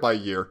 She'll play it by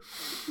year.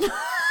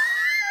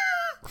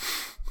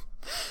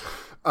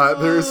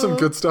 There is some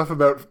good stuff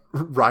about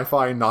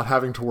Ri-Fi not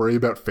having to worry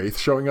about Faith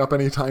showing up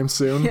anytime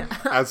soon,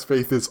 as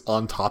Faith is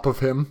on top of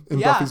him in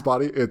Yeah. Buffy's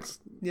body. It's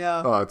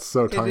it's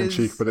so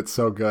tongue-in-cheek, is. but it's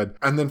so good.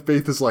 And then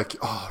Faith is like,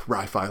 oh,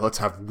 Ri-Fi, let's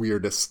have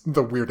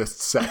the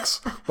weirdest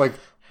sex. Like,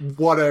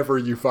 whatever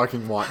you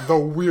fucking want. The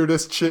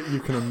weirdest shit you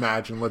can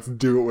imagine. Let's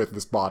do it with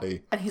this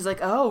body. And he's like,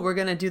 oh, we're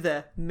going to do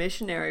the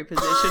missionary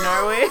position,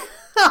 are we?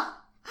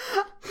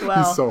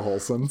 Well, He's so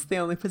wholesome. it's the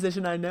only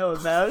position I know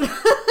about.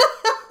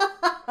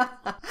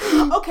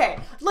 Okay,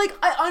 like,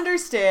 I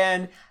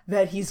understand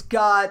that he's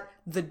got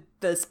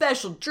the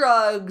special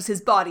drugs,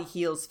 his body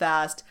heals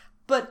fast,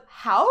 but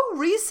how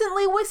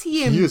recently was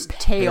he He is impaled?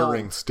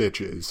 tearing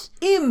stitches.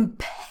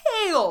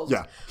 Impaled!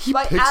 Yeah. He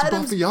by picks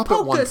Adam's Buffy up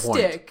at one point.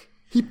 Poke-a-stick.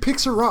 He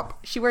picks her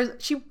up.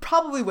 She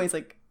probably weighs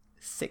like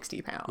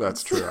 60 pounds.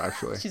 That's true,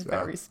 actually. She's Yeah.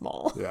 very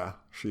small. Yeah,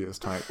 she is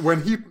tiny.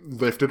 When he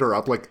lifted her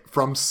up, like,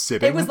 from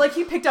sitting... It was like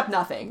he picked up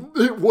nothing.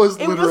 It was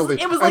literally...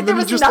 it was like and then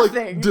there he was just,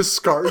 nothing. like,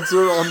 discards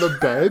her on the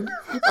bed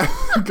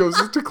and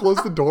goes to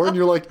close the door, and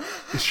you're like,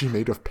 is she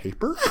made of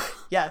paper?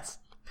 Yes.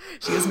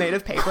 She is made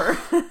of paper.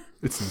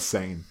 It's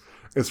insane.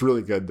 It's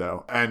really good,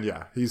 though. And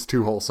yeah, he's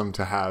too wholesome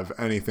to have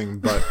anything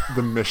but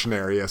the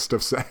missionariest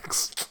of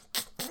sex.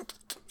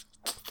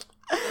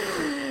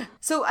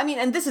 So, I mean,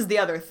 and this is the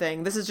other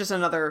thing. This is just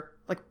another,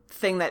 like,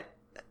 thing that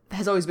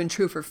has always been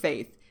true for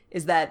Faith,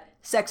 is that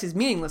sex is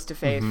meaningless to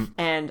Faith,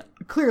 and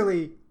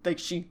clearly, like,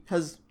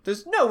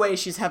 there's no way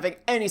she's having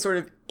any sort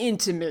of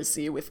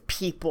intimacy with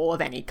people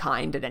of any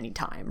kind at any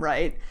time,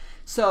 right?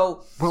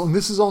 So, Well, and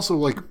this is also,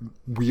 like,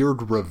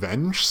 weird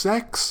revenge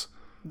sex.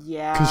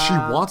 yeah. Because she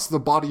wants the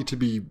body to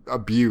be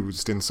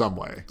abused in some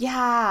way.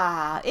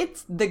 Yeah,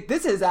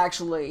 this is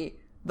actually...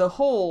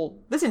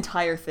 this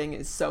entire thing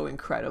is so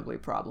incredibly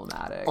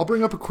problematic. I'll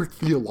bring up a quick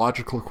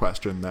theological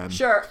question then.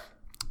 Sure.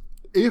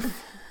 If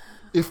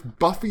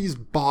Buffy's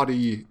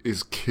body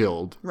is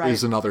killed, Right.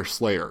 is another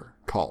Slayer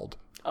called.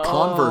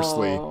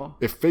 Conversely,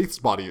 if Faith's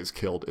body is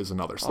killed, is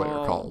another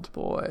Slayer called.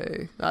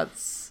 Boy,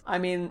 that's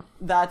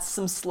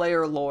some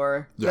Slayer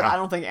lore that Yeah. I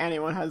don't think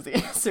anyone has the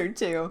answer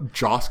to.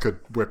 Joss could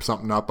whip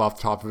something up off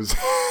the top of his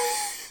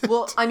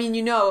Well, I mean,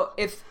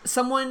 if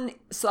someone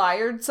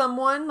sired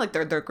someone, like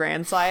their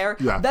grandsire,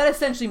 Yeah. that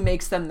essentially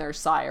makes them their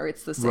sire.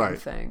 It's the same right.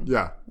 thing.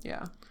 Yeah.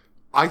 Yeah.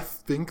 I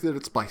think that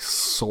it's by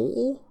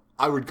soul.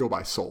 I would go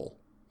by soul.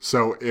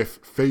 So if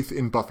Faith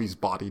in Buffy's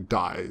body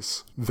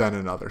dies, then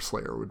another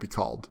Slayer would be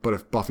called. But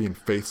if Buffy in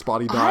Faith's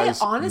body dies,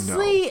 I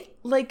honestly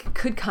no.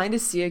 could kind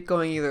of see it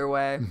going either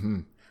way.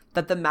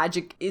 That the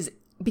magic is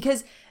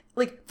because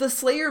the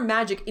Slayer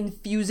magic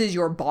infuses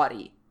your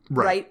body.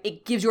 Right.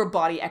 It gives your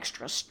body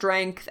extra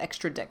strength,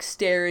 extra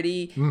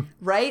dexterity,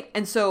 right?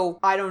 And so,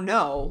 I don't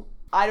know.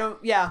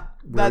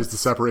 Where's the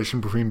separation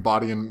between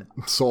body and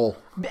soul?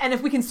 And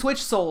if we can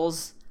switch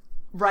souls,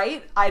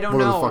 Right? I don't What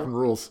know. are the fucking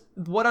rules?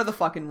 What are the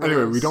fucking rules?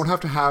 Anyway, we don't have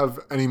to have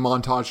any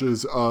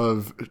montages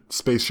of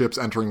spaceships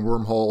entering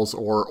wormholes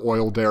or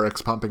oil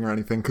derricks pumping or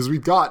anything, because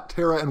we've got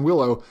Tara and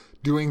Willow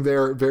doing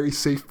their very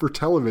safe for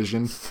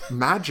television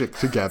magic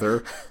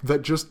together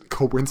that just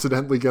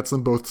coincidentally gets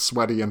them both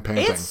sweaty and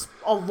panting. It's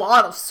a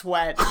lot of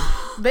sweat.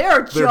 They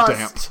are just... They're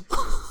damp.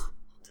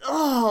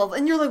 Oh,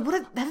 and you're like,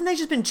 what? Haven't they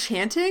just been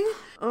chanting?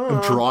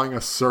 And drawing a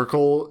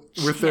circle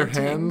with their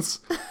Chanting. hands.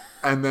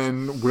 And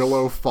then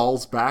Willow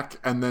falls back,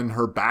 and then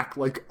her back,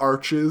 like,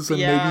 arches, and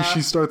Yeah. maybe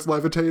she starts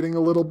levitating a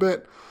little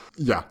bit.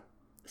 Yeah.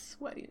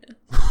 Sweatiness.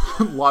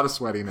 A lot of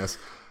sweatiness.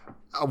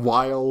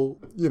 While,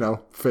 you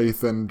know,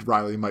 Faith and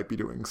Riley might be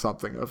doing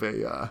something of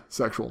a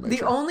sexual nature.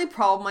 The only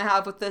problem I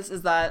have with this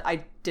is that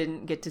I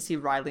didn't get to see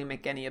Riley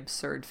make any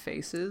absurd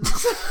faces.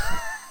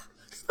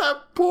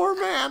 That poor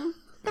man.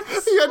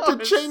 He had to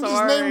change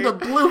his name to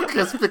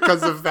Blucas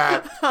because of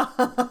that.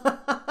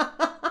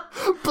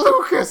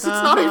 Blucas, it's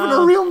not even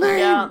a real name.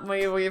 Yeah,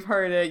 we've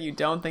heard it. You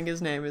don't think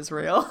his name is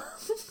real.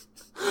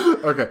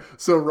 Okay,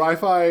 so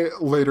Ri-Fi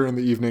later in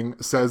the evening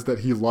says that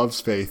he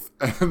loves Faith,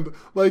 and,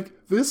 like,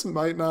 this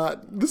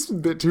is a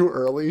bit too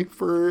early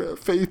for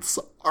Faith's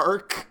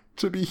arc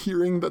to be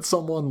hearing that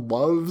someone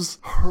loves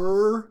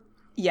her.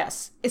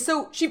 Yes.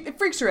 So it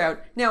freaks her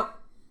out. Now,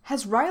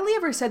 has Riley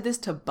ever said this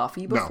to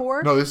Buffy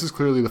before? No, this is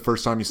clearly the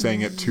first time he's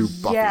saying it to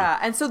Buffy. Yeah,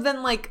 and so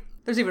then, like,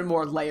 there's even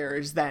more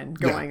layers then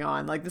going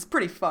on. Like, this is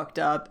pretty fucked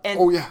up. And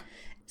Oh, yeah.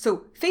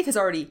 so Faith has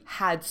already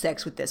had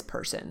sex with this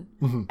person.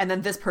 Mm-hmm. And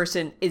then this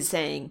person is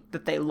saying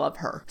that they love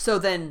her. So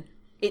then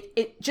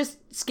it just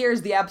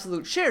scares the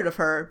absolute shit out of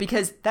her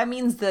because that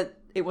means that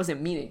it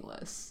wasn't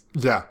meaningless.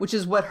 Yeah. Which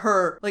is what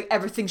her, like,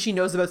 everything she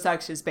knows about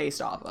sex is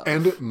based off of.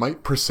 And it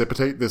might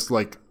precipitate this,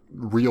 like,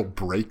 real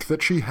break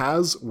that she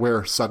has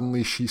where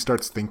suddenly she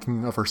starts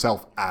thinking of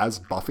herself as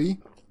Buffy.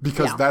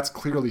 Because Yeah. that's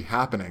clearly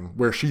happening,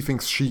 where she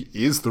thinks she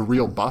is the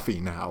real Buffy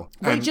now.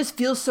 But And it just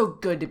feels so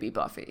good to be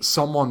Buffy.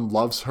 someone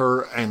loves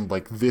her, and,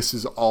 like, this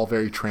is all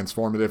very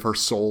transformative. Her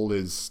soul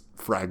is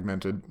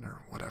fragmented, or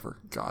whatever.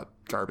 God,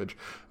 garbage.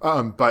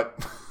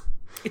 But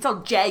It's all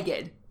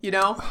jagged, you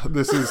know?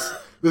 this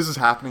is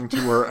happening to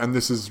her, and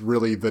this is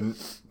really the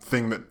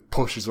thing that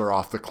pushes her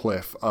off the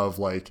cliff of,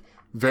 like,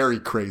 very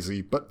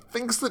crazy, but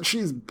thinks that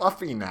she's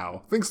Buffy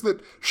now. Thinks that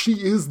she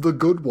is the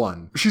good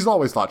one. She's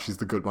always thought she's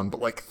the good one, but,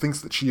 like, thinks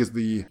that she is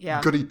the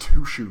goody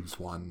two-shoes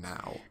one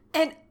now.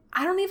 And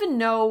I don't even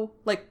know,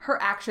 like, her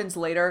actions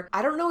later.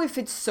 I don't know if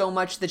it's so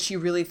much that she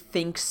really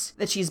thinks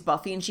that she's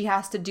Buffy and she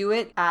has to do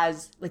it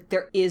as, like,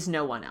 there is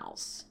no one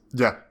else,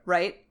 Yeah.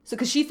 right? So,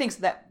 because she thinks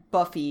that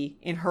Buffy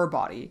in her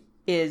body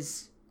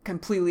is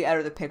completely out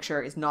of the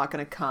picture, is not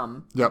going to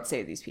come and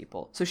save these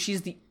people. So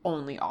she's the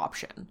only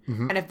option.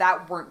 And if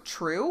that weren't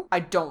true,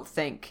 I don't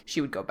think she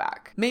would go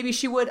back. Maybe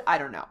she would, I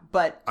don't know.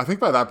 But I think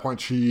by that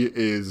point she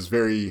is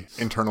very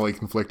internally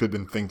conflicted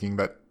in thinking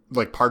that,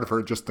 like, part of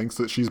her just thinks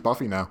that she's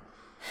Buffy now.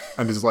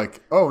 And is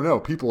like, oh no,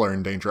 people are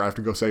in danger, I have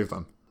to go save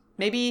them.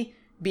 maybe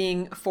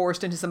being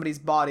forced into somebody's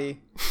body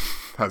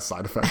Has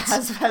side effects.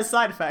 has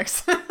side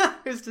effects.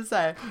 Who's to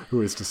say?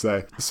 Who is to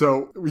say?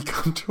 So we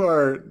come to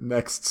our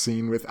next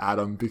scene with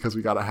Adam because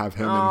we got to have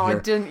him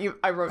in here.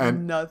 I wrote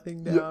And-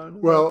 nothing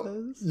down. Well,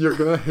 about this. you're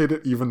going to hate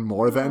it even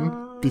more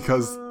then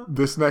because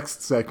this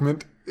next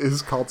segment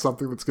is called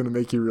something that's going to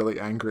make you really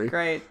angry.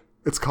 Great.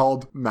 It's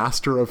called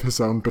Master of His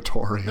Own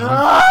Batorium.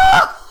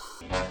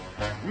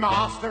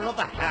 Master of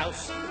the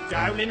house,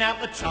 doling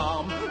out the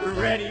charm,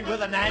 ready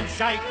with an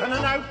handshake and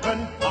an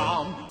open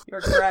palm.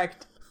 You're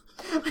correct.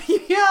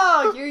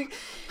 Yo,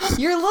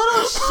 your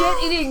little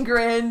shit-eating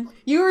grin.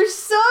 You were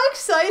so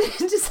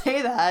excited to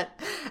say that.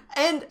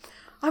 And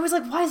I was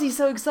like, why is he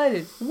so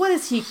excited? What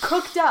has he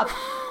cooked up?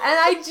 And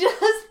I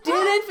just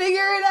didn't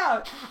figure it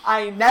out.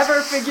 I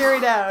never figure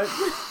it out.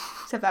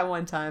 Except that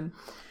one time.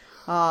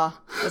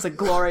 It was a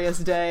glorious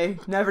day.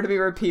 Never to be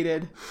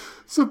repeated.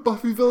 So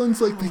Buffy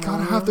villains, like, they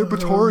gotta have their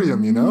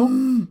Batorium, you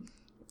know?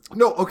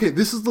 No, okay,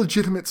 this is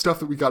legitimate stuff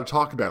that we gotta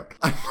talk about.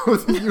 I know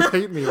that you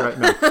hate me right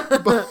now,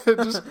 but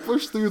just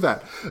push through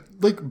that.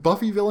 Like,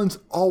 Buffy villains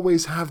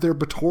always have their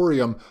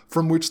Batorium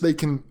from which they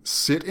can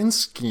sit and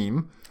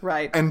scheme.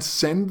 Right. And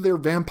send their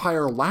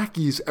vampire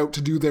lackeys out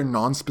to do their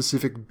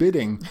non-specific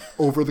bidding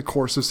over the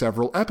course of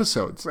several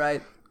episodes.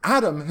 Right.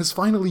 Adam has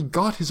finally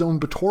got his own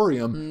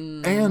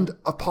Batorium and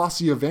a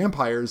posse of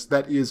vampires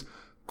that is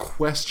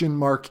question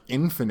mark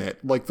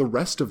infinite like the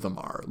rest of them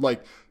are.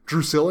 Like,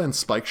 Drusilla and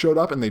Spike showed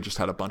up and they just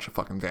had a bunch of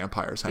fucking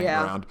vampires hanging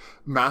around.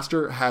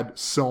 Master had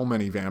so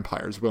many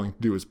vampires willing to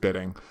do his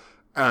bidding.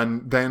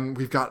 And then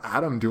we've got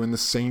Adam doing the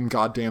same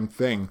goddamn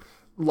thing.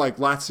 Like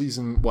last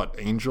season, what,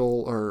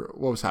 Angel or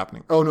what was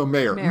happening? Oh no,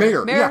 Mayor.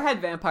 Mayor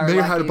had vampire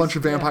Mayor had a lackeys, bunch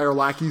of vampire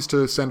lackeys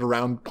to send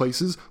around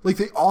places. Like,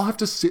 they all have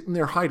to sit in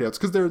their hideouts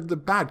because they're the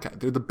bad guy.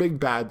 They're the big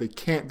bad. They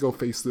can't go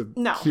face the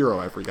hero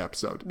every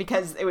episode.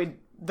 Because it would...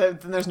 then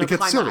there's no It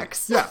gets climax.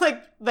 silly. Yeah.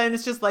 Like, then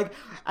it's just like,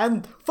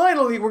 and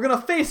finally we're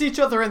gonna face each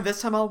other and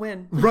this time I'll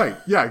win. Right.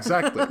 Yeah,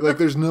 exactly. Like,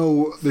 there's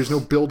no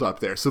build up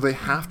there. So they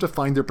have to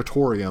find their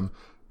Batorium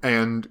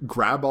and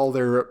grab all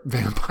their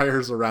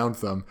vampires around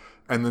them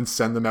and then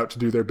send them out to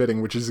do their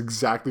bidding, which is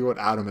exactly what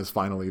Adam has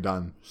finally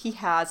done. He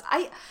has.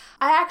 I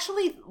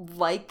actually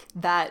like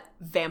that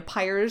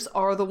vampires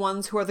are the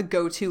ones who are the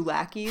go-to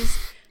lackeys,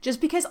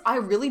 just because I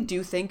really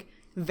do think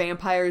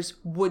vampires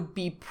would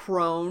be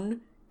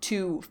prone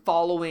to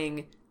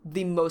following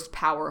the most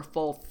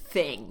powerful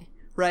thing,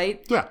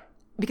 right? Yeah.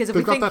 Because if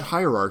They've we got think that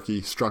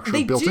hierarchy structure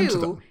they built do, into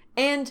them.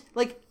 and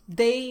like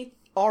they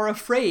are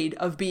afraid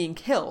of being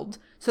killed,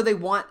 so they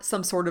want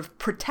some sort of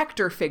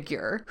protector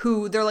figure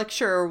who they're like,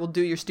 sure, we'll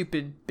do your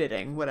stupid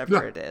bidding, whatever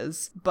Yeah. it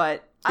is,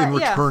 but In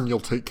yeah. return, you'll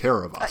take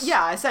care of us.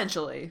 Yeah,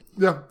 essentially.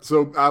 Yeah,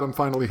 so Adam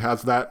finally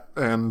has that,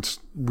 and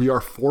we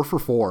are 4 for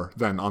 4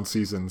 then on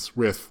seasons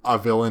with a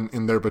villain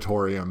in their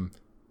Batorium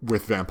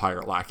with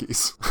vampire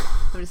lackeys.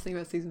 I'm just thinking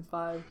about season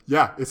 5.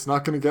 Yeah, it's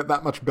not going to get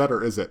that much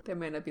better, is it? They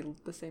might not be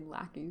the same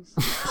lackeys.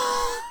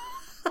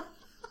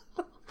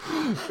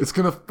 It's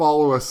going to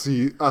follow a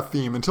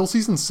theme until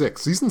season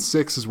 6. Season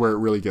 6 is where it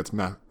really gets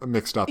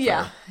mixed up.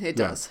 Yeah, there. it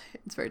does.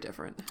 It's very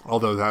different.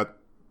 Although that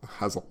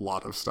has a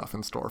lot of stuff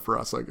in store for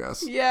us, I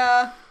guess.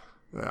 Yeah.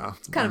 Yeah.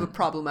 It's kind of a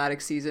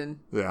problematic season.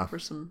 Yeah. For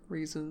some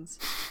reasons.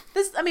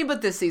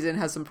 But this season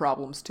has some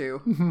problems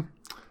too.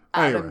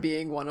 Anyway. Adam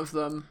being one of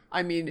them.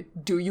 I mean,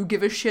 do you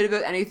give a shit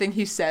about anything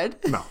he said?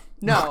 No.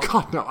 No.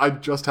 God, no. I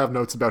just have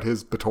notes about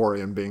his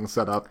Batorium being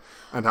set up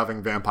and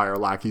having vampire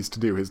lackeys to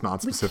do his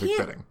non-specific Can't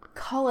bidding.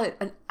 call it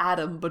an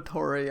Adam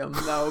Batorium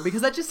though,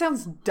 because that just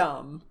sounds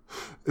dumb.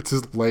 It's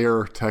his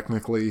lair,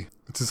 technically.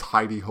 It's his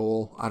hidey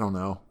hole. I don't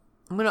know.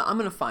 I'm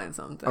gonna find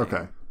something.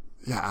 Okay.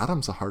 Yeah,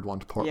 Adam's a hard one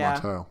to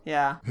portmanteau.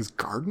 Yeah. His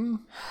garden?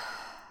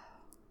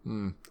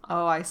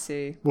 Oh, I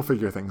see. We'll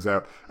figure things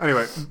out.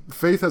 Anyway,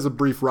 Faith has a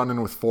brief run-in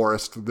with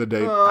Forrest the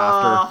day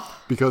after,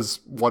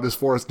 because what is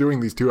Forrest doing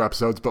these 2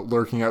 episodes but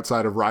lurking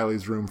outside of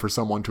Riley's room for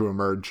someone to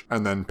emerge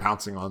and then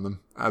pouncing on them,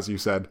 as you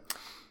said.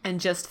 And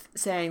just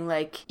saying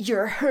like,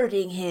 you're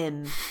hurting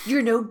him.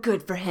 You're no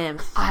good for him.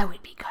 I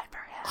would be good for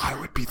him. I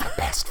would be the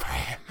best for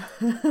him.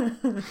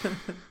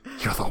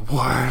 You're the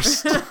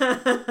worst.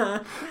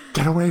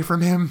 Get away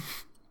from him.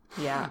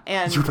 Yeah,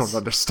 and You don't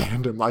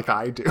understand him like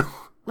I do.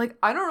 like,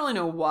 I don't really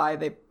know why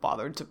they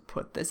bothered to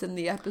put this in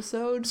the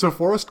episode. So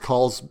Forrest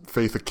calls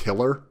Faith a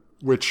killer,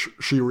 which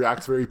she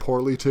reacts very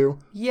poorly to.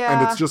 Yeah.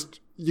 And it's just,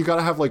 you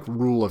gotta have like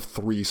rule of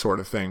 3 sort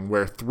of thing,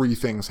 where 3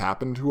 things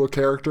happen to a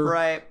character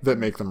Right. that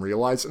make them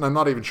realize. And I'm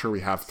not even sure we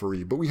have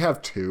 3, but we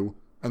have 2,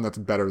 and that's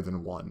better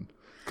than 1.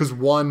 Because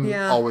 1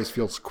 always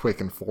feels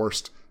quick and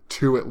forced.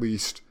 2 at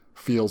least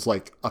feels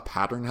like a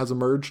pattern has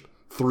emerged.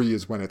 3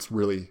 is when it's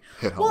really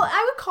hit home. Well,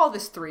 I would call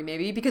this 3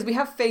 maybe, because we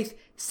have Faith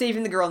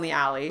saving the girl in the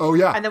alley. Oh,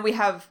 yeah. And then we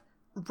have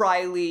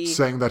Riley.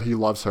 Saying that he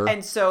loves her.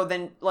 And so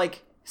then,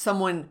 like,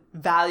 someone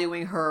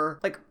valuing her,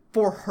 like,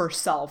 for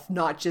herself,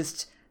 not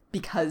just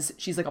because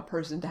she's, like, a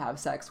person to have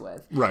sex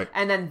with. Right.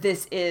 And then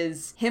this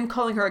is him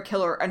calling her a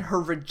killer and her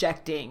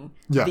rejecting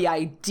Yeah. the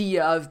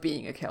idea of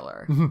being a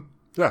killer.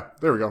 Yeah,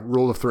 there we go.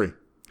 Rule of 3.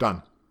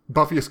 Done.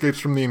 Buffy escapes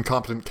from the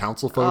incompetent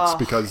council folks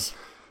because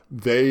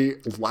they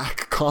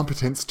lack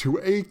competence to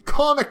a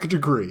comic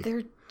degree.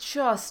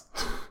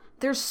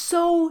 They're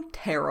so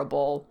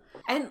terrible.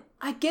 And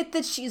I get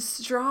that she's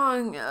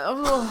strong.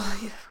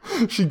 Ugh.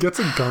 She gets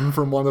a gun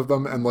from one of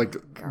them and, like,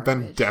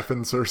 then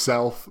deafens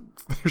herself.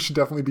 There should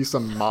definitely be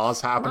some ma's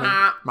happening.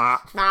 Ma.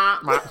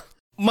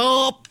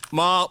 Mop,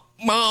 mop,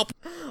 mop.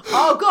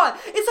 Oh god,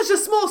 it's such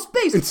a small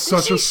space. It's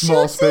such She a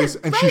small shoots space,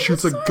 it and right she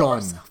shoots a inside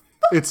gun. herself.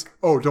 It's,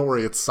 oh, don't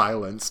worry, it's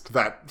silenced.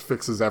 That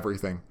fixes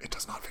everything. It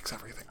does not fix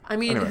everything. I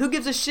mean, Anyway. who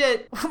gives a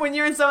shit when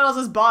you're in someone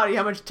else's body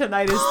how much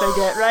tinnitus they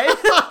get, right?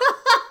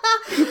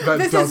 That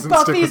This is doesn't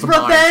stick Buffy's with the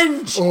mind.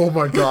 revenge. Oh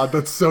my god,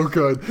 that's so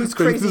good. Faith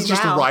crazy is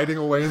just now? riding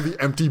away in the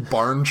empty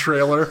barn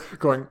trailer,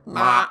 going,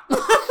 ma.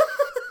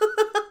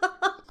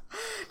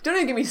 Don't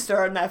even get me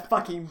started on that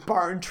fucking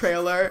barn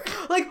trailer.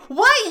 Like,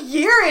 what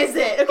year is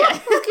it?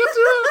 Okay.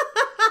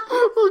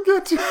 We'll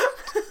get to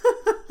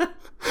it.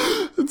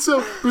 And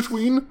so,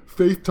 between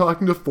Faith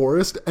talking to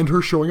Forrest and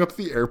her showing up at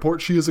the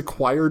airport, she has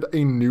acquired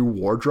a new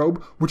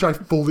wardrobe, which I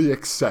fully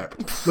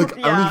accept. Like,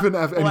 I don't Yeah, even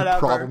have any whatever.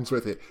 problems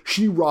with it.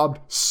 She robbed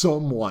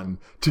someone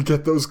to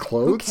get those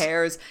clothes. Who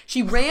cares?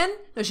 She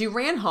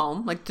ran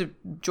home, like to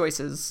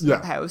Joyce's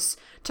Yeah. house,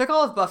 took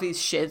all of Buffy's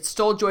shit,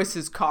 stole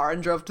Joyce's car,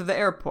 and drove to the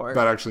airport.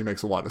 That actually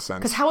makes a lot of sense.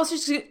 Because how else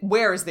is she?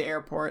 Where is the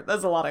airport? I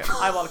have a lot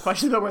of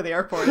questions about where the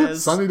airport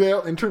is.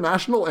 Sunnydale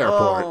International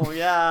Airport. Oh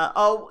yeah.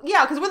 Oh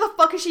yeah. Because where the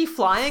fuck is she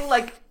flying?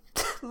 Like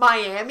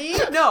Miami?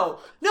 No.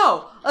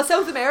 A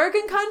South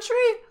American country?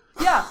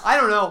 Yeah. I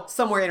don't know.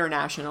 Somewhere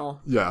international.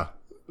 Yeah,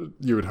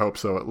 you would hope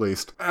so, at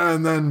least.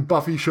 And then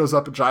Buffy shows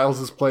up at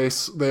Giles's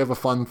place. They have a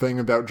fun thing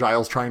about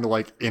Giles trying to,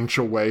 like, inch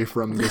away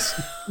from this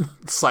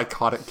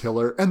psychotic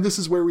killer. And this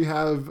is where we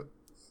have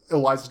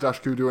Eliza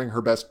Dushku doing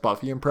her best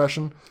Buffy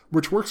impression,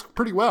 which works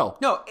pretty well.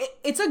 No,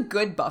 it's a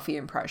good Buffy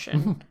impression.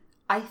 Mm-hmm.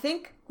 I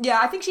think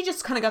she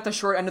just kind of got the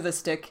short end of the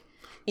stick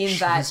in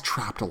that. She's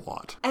trapped a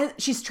lot. And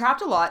she's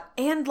trapped a lot,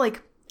 and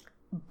like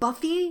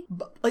Buffy,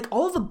 like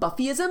all of the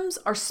Buffyisms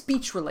are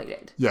speech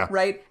related. Yeah.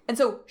 Right? And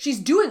so she's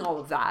doing all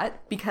of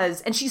that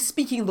and she's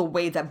speaking the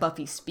way that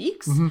Buffy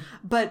speaks,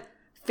 but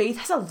Faith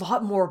has a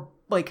lot more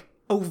like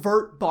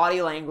overt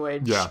body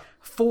language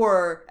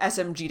for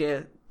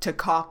SMG to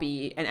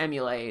copy and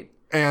emulate.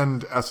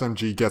 And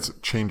SMG gets a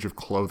change of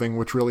clothing,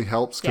 which really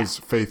helps because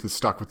Faith is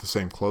stuck with the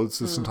same clothes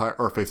this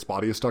or Faith's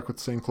body is stuck with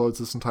the same clothes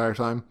this entire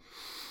time.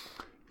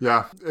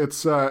 Yeah,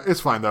 it's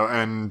fine though,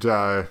 and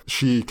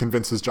she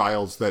convinces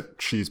Giles that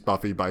she's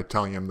Buffy by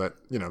telling him that,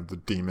 you know, the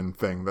demon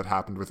thing that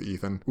happened with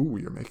Ethan. Ooh,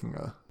 you're making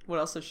a... What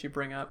else does she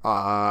bring up?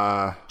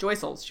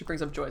 Joycells. She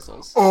brings up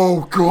Joycells.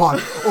 Oh,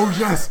 God. Oh,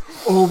 yes.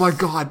 Oh, my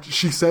God.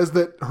 She says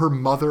that her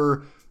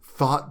mother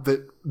thought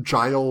that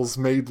Giles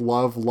made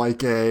love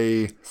like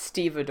a...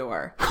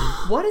 Stevedore.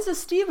 What is a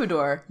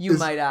stevedore, you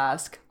might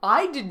ask?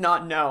 I did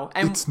not know.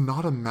 And it's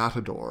not a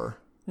matador.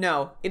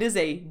 No, it is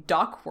a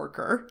dock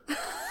worker.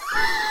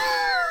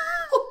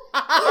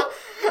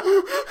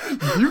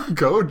 You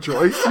go,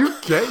 Joyce. You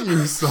get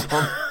you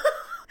some.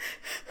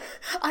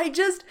 I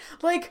just,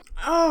 like,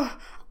 I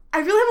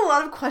really have a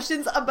lot of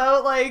questions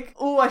about, like,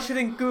 I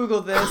shouldn't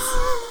Google this.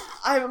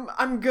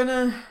 I'm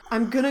gonna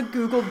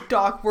Google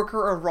dock worker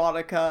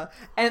erotica,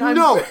 and I'm...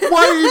 No,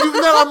 why are you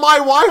doing that on my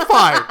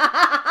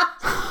Wi-Fi?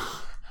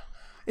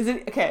 Is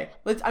it okay?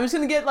 I'm just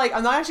gonna get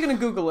I'm not actually gonna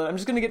Google it. I'm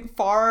just gonna get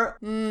far.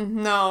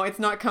 No, it's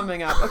not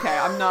coming up. Okay,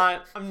 I'm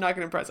not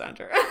gonna press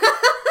enter.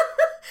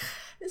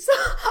 So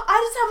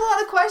I just have a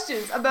lot of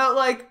questions about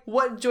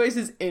what Joyce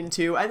is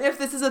into, and if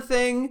this is a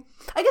thing.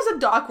 I guess a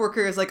dock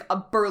worker is like a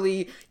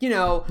burly,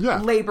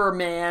 labor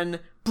man,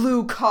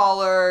 blue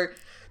collar,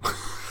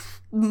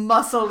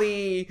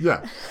 muscly,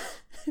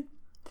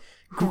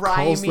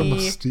 grimy. Calls them a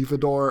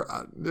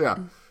stevedore. Yeah,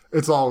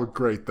 it's all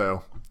great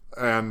though,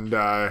 and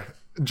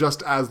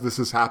just as this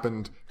has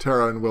happened,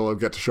 Tara and Willow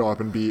get to show up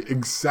and be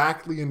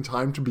exactly in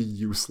time to be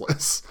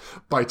useless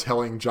by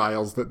telling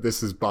Giles that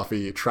this is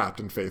Buffy trapped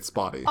in Faith's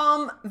body.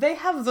 They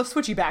have the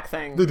switchy back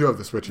thing. They do have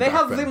the switchy back thing. They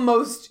have the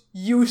most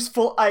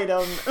useful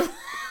item.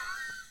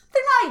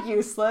 They're not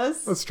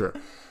useless. That's true.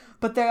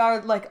 But they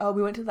are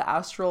we went to the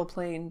astral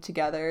plane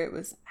together. It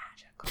was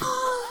magical.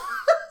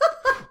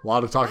 A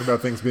lot of talk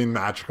about things being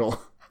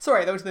magical.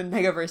 Sorry, they went to the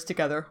Negaverse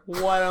together.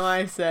 What am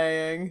I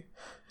saying?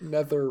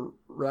 Nether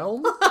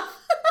realm?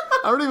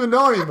 I don't even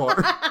know anymore.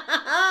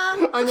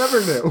 I never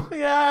knew.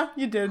 Yeah,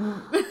 you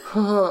didn't.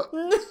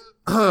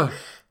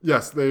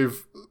 Yes,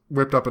 they've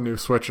whipped up a new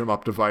switch 'em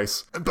up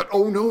device. But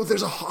oh no,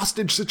 there's a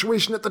hostage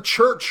situation at the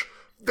church.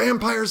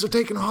 Vampires are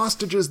taking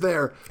hostages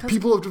there.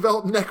 People have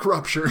developed neck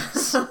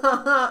ruptures.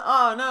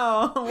 Oh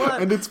no.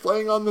 What? And it's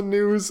playing on the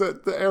news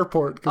at the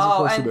airport, because of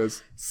course it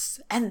is.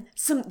 And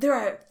there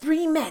are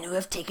 3 men who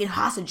have taken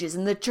hostages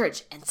in the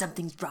church, and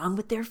something's wrong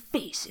with their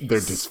faces. Their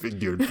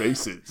disfigured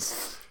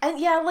faces. And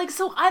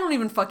so I don't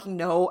even fucking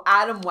know.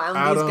 Adam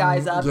wound these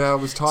guys up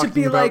was talking to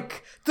be about,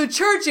 the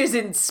church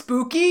isn't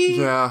spooky.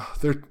 Yeah,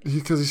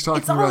 because he's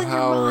talking it's all about in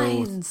how... your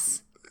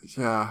minds.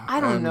 Yeah.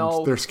 I don't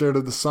know. They're scared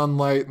of the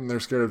sunlight, and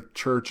they're scared of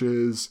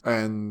churches,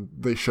 and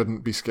they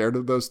shouldn't be scared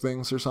of those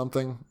things or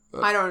something.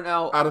 I don't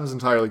know. Adam's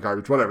entirely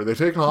garbage. Whatever. They're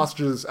taking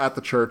hostages at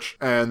the church,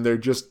 and they're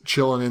just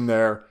chilling in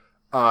there.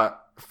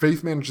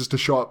 Faith manages to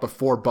show up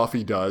before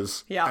Buffy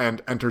does,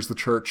 and enters the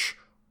church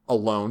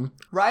alone.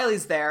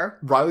 Riley's there.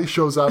 Riley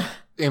shows up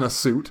in a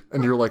suit,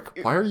 and you're like,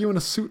 why are you in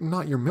a suit and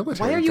not your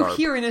military Why are you garb?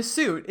 here in a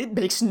suit? It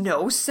makes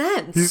no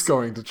sense. He's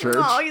going to church.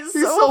 Oh, he's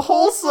so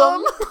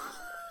wholesome.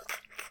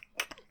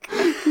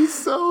 He's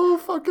so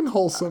fucking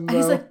wholesome, though.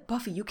 And he's like,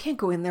 Buffy, you can't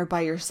go in there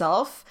by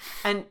yourself.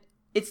 And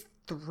it's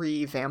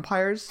 3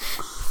 vampires.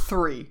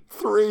 3.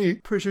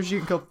 Pretty sure she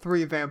can kill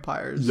 3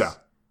 vampires. Yeah.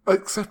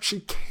 Except she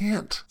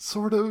can't.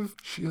 Sort of.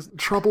 She has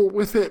trouble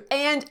with it.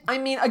 And, I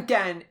mean,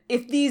 again,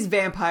 if these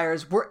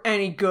vampires were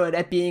any good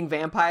at being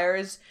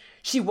vampires,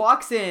 she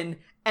walks in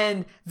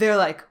and they're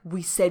like,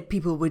 we said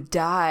people would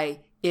die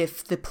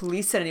if the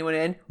police sent anyone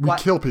in. We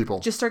kill people.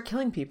 Just start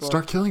killing people.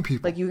 Start killing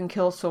people. You can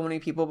kill so many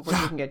people before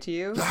they can get to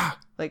you. Yeah.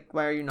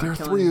 Why are you not killing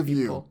people? There are 3 of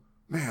you.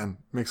 Man,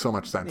 makes so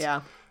much sense.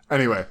 Yeah.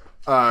 Anyway,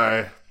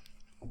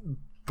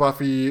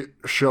 Buffy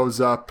shows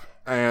up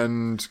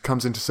and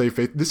comes in to save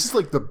Faith. This is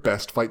the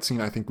best fight scene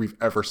I think we've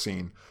ever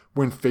seen.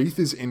 When Faith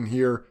is in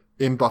here,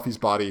 in Buffy's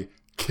body,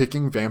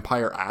 kicking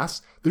vampire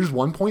ass, there's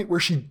one point where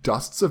she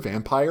dusts a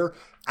vampire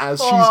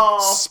as she's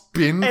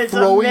spin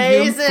throwing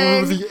him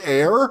through the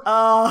air.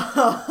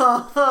 Oh,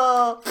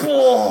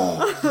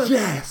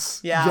 yes.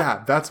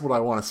 Yeah, that's what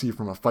I want to see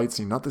from a fight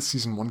scene, not the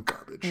season 1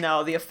 garbage.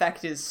 No, the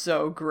effect is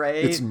so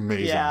great. It's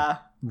amazing. Yeah.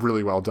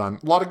 Really well done.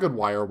 A lot of good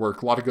wire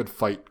work, a lot of good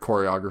fight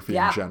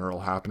choreography in general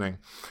happening.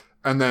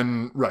 And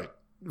then,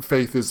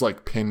 Faith is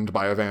pinned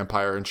by a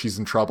vampire and she's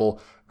in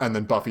trouble. And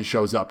then Buffy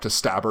shows up to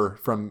stab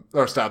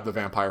the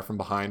vampire from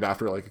behind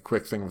after a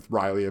quick thing with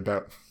Riley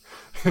about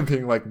him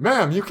being like,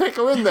 ma'am, you can't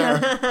go in there.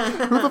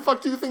 Who the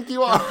fuck do you think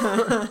you are?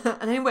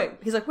 And anyway,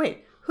 he's like,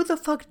 wait, who the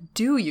fuck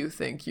do you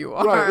think you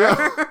are? Right,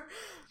 yeah.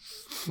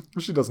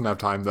 She doesn't have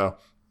time though.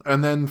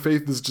 And then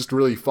Faith is just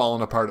really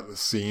falling apart at the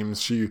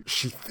seams. She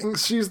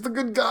thinks she's the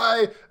good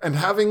guy, and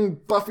having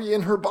Buffy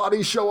in her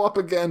body show up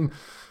again,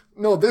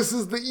 no, this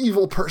is the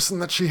evil person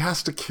that she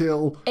has to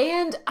kill.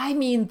 And, I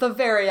mean, the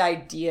very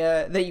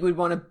idea that you would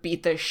want to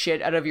beat the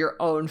shit out of your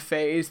own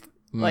Faith,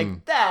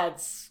 like,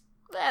 that's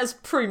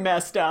pretty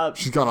messed up.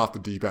 She's gone off the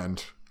deep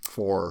end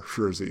for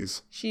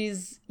surezies.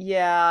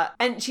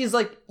 And she's,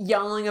 like,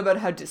 yelling about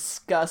how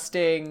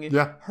disgusting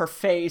her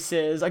face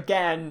is.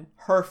 Again,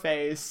 her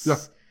face.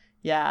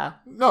 Yeah.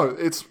 No,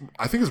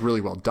 I think it's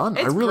really well done.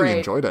 I really great.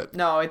 enjoyed it.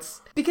 No,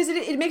 it's because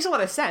it makes a lot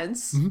of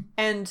sense.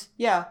 And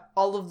yeah,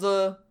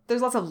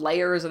 there's lots of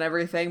layers and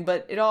everything,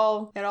 but it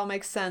all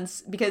makes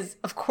sense because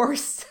of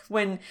course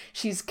when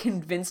she's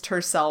convinced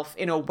herself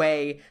in a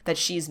way that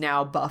she's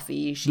now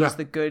Buffy, she's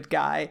the good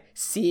guy,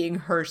 seeing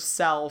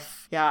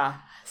herself. Yeah.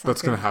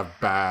 That's going to have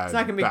bad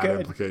good.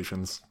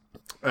 implications.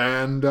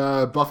 And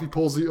Buffy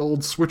pulls the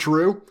old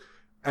switcheroo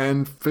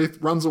and Faith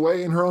runs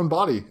away in her own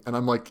body. And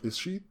I'm like, is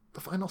she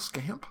the final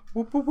scamp?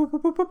 Whoop, whoop, whoop,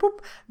 whoop, whoop,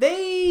 whoop.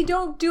 They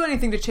don't do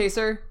anything to chase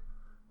her.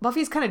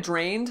 Buffy's kind of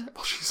drained.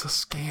 Well, she's a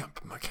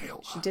scamp,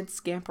 Michaela. She did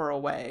scamper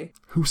away.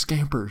 Who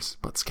scampers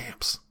but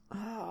scamps?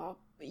 Oh,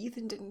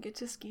 Ethan didn't get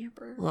to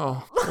scamper.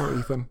 Oh, poor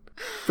Ethan.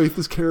 Faith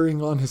is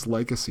carrying on his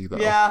legacy, though.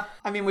 Yeah.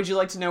 I mean, would you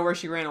like to know where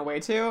she ran away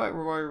to? Or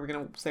are we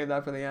going to save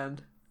that for the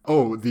end?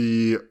 Oh,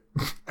 the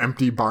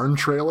empty barn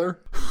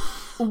trailer?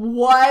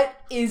 What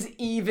is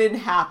even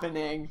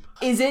happening?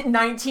 Is it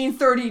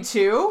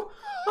 1932?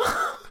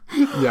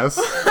 Yes.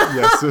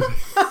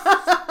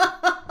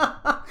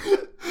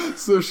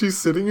 So she's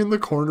sitting in the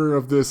corner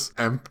of this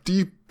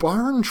empty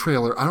barn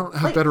trailer. I don't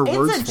have better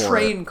words for it. It's a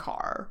train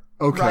car.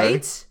 Okay.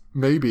 Right?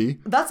 Maybe.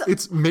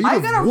 It's made I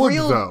of got a wood,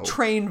 real though.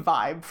 train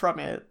vibe from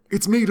it.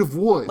 It's made of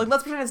wood. Like,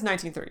 let's pretend it's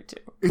 1932.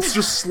 It's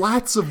just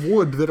slats of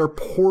wood that are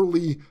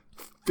poorly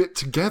fit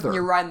together.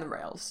 You're riding the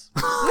rails.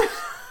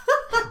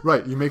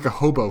 Right, you make a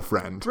hobo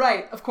friend.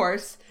 Right, of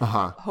course.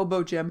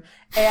 Hobo Jim.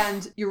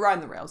 And you're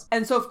riding the rails.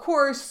 And so, of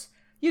course,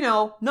 you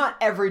know, not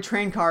every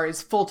train car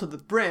is full to the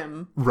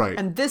brim. Right.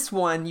 And this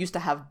one used to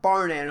have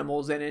barn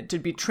animals in it to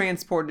be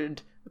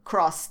transported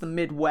across the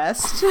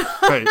Midwest.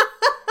 Right.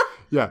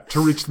 Yeah,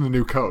 to reach the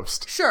new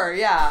coast. Sure,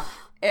 yeah.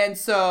 And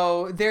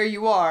so there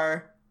you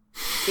are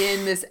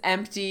in this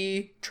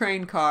empty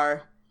train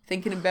car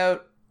thinking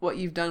about what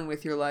you've done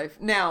with your life.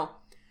 Now,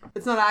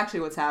 it's not actually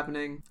what's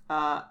happening.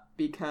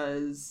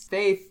 Because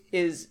Faith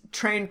is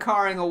train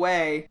carring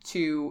away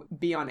to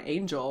be on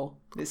Angel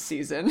this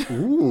season.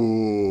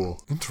 Ooh,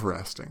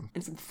 interesting.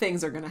 And some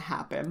things are going to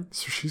happen.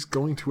 So she's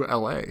going to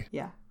LA.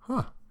 Yeah.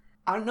 Huh.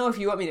 I don't know if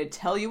you want me to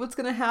tell you what's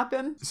going to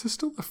happen. Is this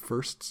still the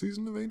first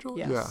season of Angel?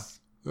 Yes.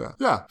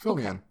 Yeah, fill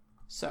me in.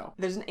 So,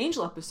 there's an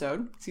Angel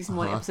episode, season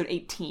 1, episode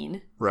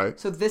 18. Right.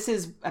 So this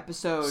is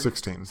episode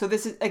 16. So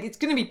this is, like,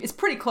 it's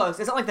pretty close.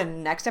 It's not like the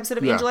next episode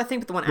of Angel, I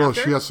think, but the one after. Well,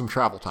 she has some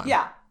travel time.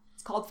 Yeah.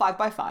 It's called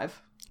 5x5.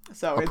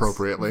 So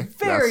appropriately. It's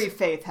very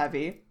Faith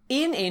heavy.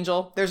 In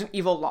Angel, there's an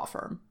evil law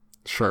firm.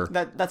 Sure.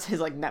 That's his,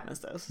 like,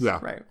 nemesis. Yeah.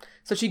 Right.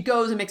 So she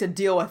goes and makes a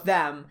deal with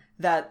them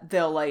that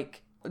they'll,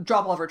 like,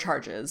 drop all of her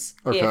charges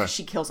if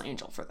she kills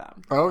Angel for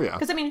them. Oh, yeah.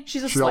 Because, I mean,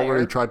 she's a She slayer.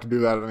 already tried to do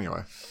that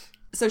anyway.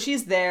 So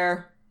she's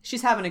there.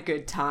 She's having a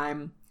good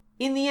time.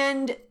 In the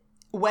end,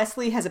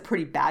 Wesley has a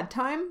pretty bad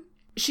time.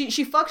 She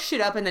fucks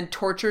shit up and then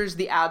tortures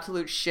the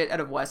absolute shit out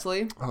of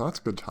Wesley. Oh, that's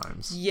good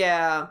times.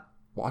 Yeah.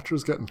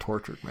 Watcher's getting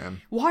tortured,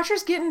 man.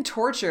 Watcher's getting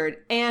tortured.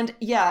 And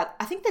yeah,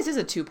 I think this is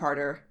a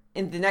two-parter.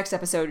 In the next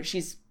episode,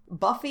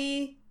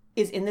 Buffy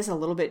is in this a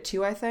little bit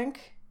too, I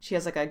think. She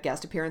has like a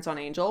guest appearance on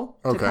Angel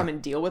to come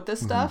and deal with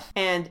this stuff.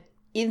 And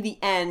in the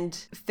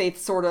end,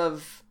 Faith sort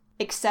of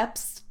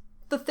accepts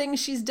the things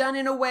she's done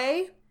in a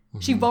way.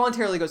 She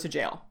voluntarily goes to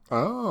jail.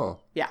 Oh.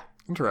 Yeah.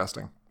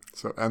 Interesting.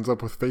 So it ends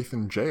up with Faith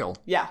in jail.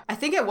 Yeah. I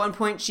think at one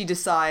point she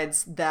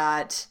decides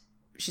that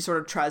she sort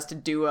of tries to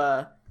do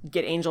a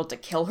get Angel to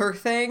kill her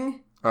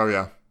thing. Oh,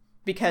 yeah.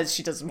 Because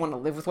she doesn't want to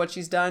live with what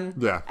she's done.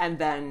 Yeah. And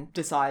then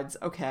decides,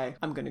 okay,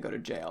 I'm going to go to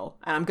jail.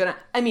 And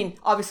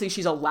obviously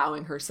she's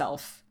allowing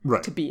herself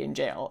to be in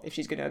jail if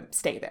she's going to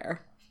stay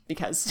there.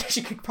 Because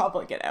she could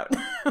probably get out.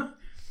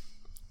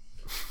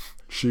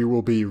 She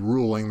will be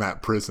ruling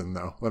that prison,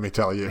 though, let me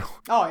tell you.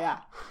 Oh, yeah.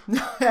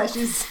 Yeah,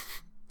 she's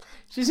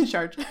in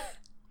charge.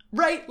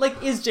 Right?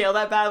 Like, is jail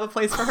that bad of a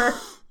place for her?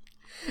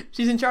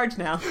 She's in charge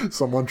now.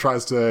 Someone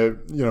tries to,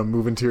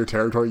 move into your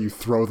territory, you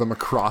throw them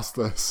across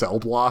the cell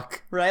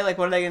block. Right? Like,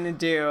 what are they going to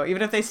do?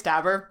 Even if they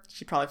stab her,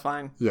 she's probably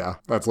fine. Yeah,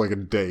 that's like a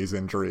day's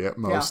injury at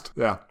most.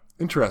 Yeah.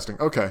 Interesting.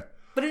 Okay.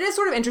 But it is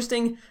sort of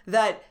interesting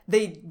that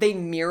they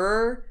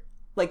mirror,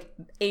 like,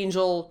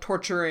 Angel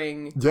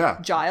torturing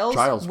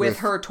Giles with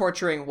her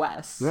torturing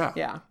Wes. Yeah.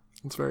 Yeah.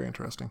 It's very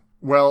interesting.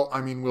 Well, I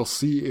mean, we'll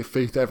see if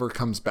Faith ever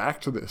comes back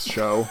to this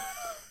show.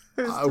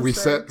 We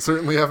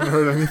certainly haven't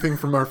heard anything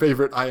from our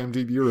favorite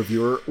IMDb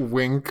reviewer.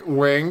 Wink,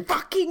 wink.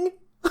 Fucking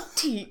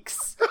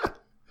Teeks.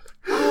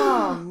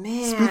 Oh,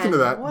 man. Speaking of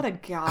that, what a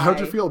guy. How'd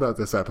you feel about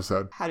this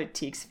episode? How did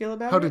Teeks feel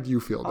about it? How did you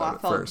feel about it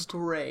I felt first?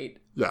 Great.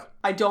 Yeah.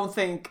 I don't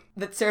think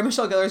that Sarah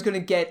Michelle Gellar is going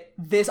to get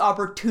this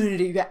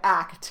opportunity to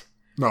act.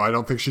 No, I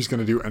don't think she's going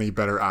to do any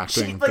better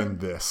acting than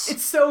this.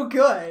 It's so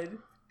good.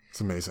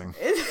 It's amazing.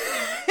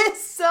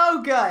 It's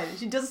so good.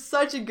 She does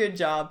such a good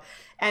job.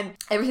 And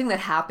everything that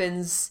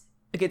happens,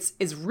 like,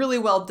 is really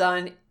well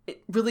done.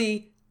 It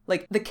really,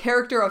 like, the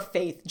character of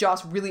Faith,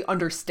 Joss really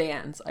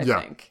understands, I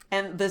think.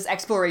 And this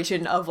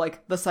exploration of,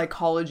 like, the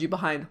psychology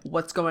behind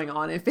what's going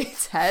on in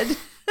Faith's head.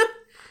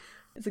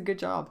 It's a good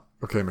job.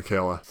 Okay,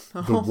 Michaela.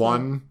 The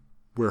one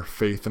where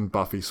Faith and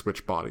Buffy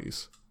switch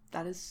bodies.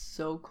 That is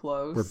so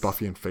close. Where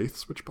Buffy and Faith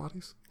switch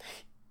bodies?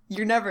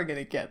 You're never going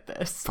to get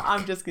this.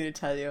 I'm just going to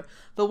tell you.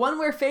 The one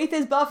where Faith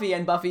is Buffy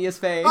and Buffy is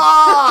Faith.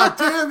 Ah,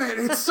 damn it.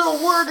 It's so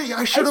wordy.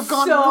 I should have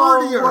gone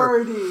wordier.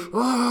 Wordy.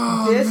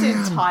 Oh, This man.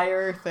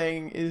 entire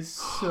thing is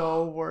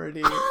so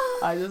wordy.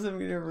 I just am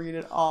going to read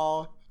it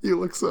all. You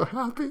look so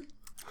happy.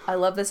 I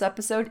love this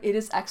episode. It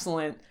is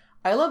excellent.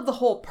 I love the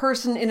whole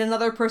person in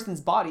another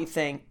person's body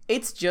thing.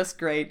 It's just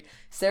great.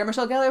 Sarah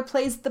Michelle Gellar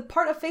plays the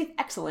part of Faith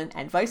excellent,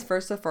 and vice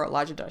versa for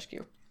Elijah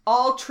Dushku.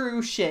 All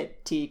true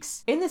shit,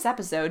 Teeks. In this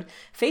episode,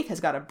 Faith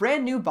has got a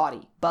brand new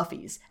body,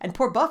 Buffy's, and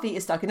poor Buffy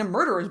is stuck in a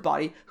murderer's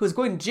body who is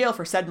going to jail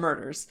for said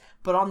murders.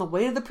 But on the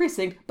way to the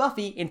precinct,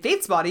 Buffy, in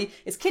Faith's body,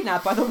 is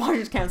kidnapped by the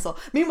Watchers Council.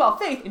 Meanwhile,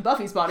 Faith, in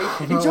Buffy's body,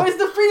 enjoys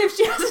the freedom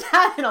she hasn't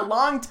had in a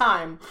long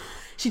time.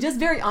 She does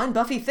very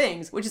un-Buffy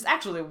things, which is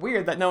actually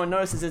weird that no one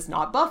notices it's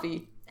not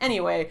Buffy.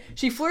 Anyway,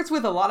 she flirts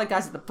with a lot of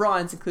guys at the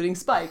Bronze, including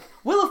Spike.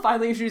 Willow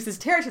finally introduces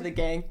Tara to the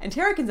gang, and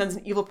Tara consents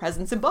an evil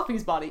presence in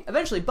Buffy's body.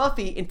 Eventually,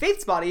 Buffy, in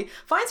Faith's body,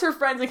 finds her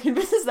friends and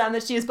convinces them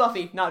that she is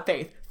Buffy, not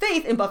Faith.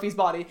 Faith, in Buffy's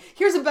body,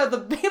 hears about the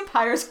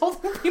vampires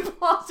holding people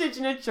hostage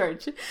in a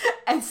church.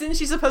 And since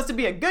she's supposed to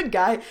be a good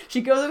guy,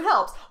 she goes and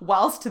helps.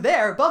 Whilst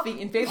there, Buffy,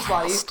 in Faith's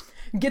body,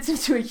 gets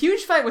into a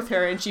huge fight with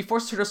her and she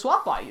forces her to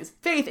swap bodies.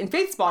 Faith, in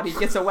Faith's body,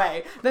 gets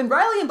away. Then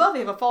Riley and Buffy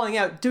have a falling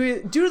out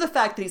due to the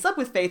fact that he slept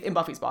with Faith in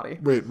Buffy's body.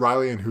 Wait,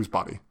 Riley in whose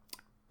body?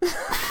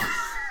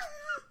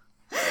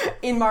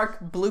 In Mark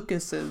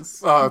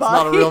Blucas's Oh, it's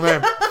body. not a real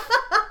name.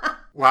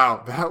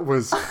 Wow, that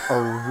was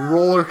a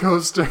roller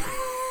coaster. There's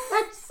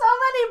so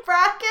many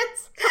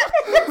brackets.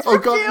 in this Oh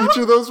god, review. each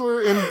of those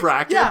were in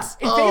brackets?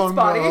 Yeah, in Faith's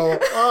body. No.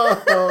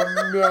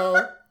 Oh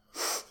no.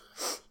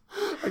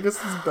 I guess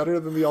it's better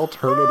than the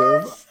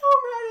alternative. So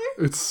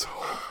many. It's so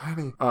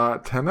many.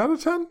 10 out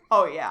of 10?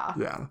 Oh, yeah.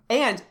 Yeah.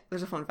 And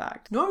there's a fun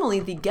fact. Normally,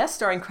 the guest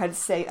starring credits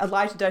say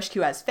Elijah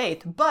Dushku as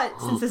Faith, but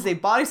since this is a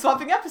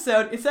body-swapping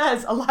episode, it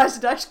says Elijah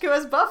Dushku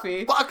as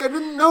Buffy. Fuck, I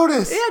didn't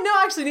notice. Yeah, no,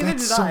 actually, neither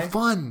That's did so I.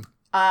 fun.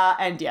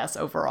 And yes,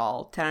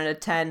 overall, 10 out of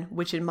 10,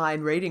 which in my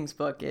ratings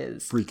book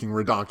is Freaking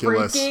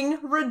redonkulous. freaking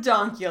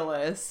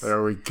redonkulous.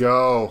 There we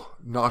go.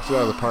 Knocked it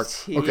out of the park.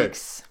 Okay,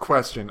 Teeks.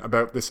 question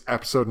about this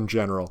episode in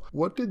general.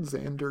 What did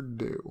Xander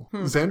do?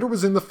 Hmm. Xander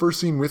was in the first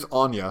scene with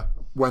Anya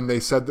when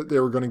they said that they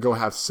were going to go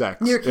have sex.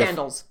 Near if-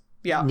 candles.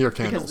 Yeah. Near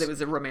candles. Because it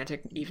was a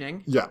romantic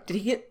evening. Yeah. Did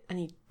he get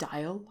any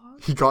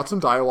dialogue? He got some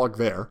dialogue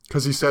there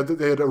because he said that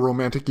they had a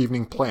romantic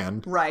evening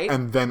planned. Right.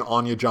 And then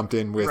Anya jumped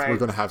in with, Right. we're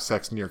going to have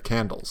sex near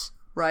candles.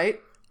 Right?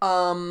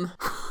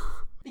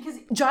 Because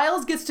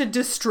Giles gets to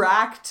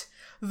distract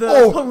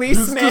the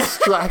policeman. He's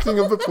distracting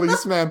of the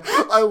policeman.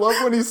 I love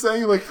when he's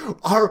saying, like,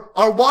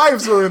 our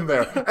wives are in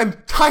there and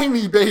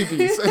tiny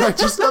babies. And I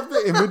just have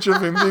the image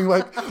of him being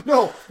like,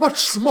 no, much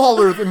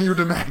smaller than you'd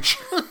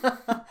imagine.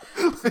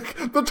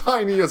 Like, the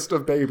tiniest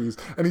of babies.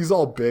 And he's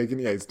all big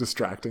and yeah, he's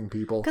distracting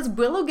people. Because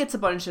Willow gets a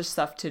bunch of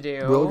stuff to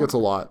do. Will gets a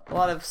lot. a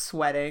lot of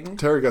sweating.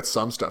 Tara gets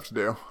some stuff to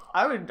do.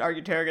 I would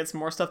argue Tara gets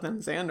more stuff than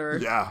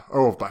Xander. Yeah.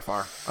 Oh, by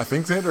far. I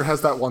think Xander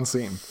has that one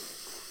scene.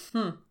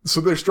 So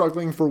they're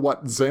struggling for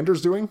what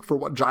Xander's doing, for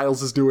what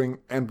Giles is doing,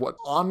 and what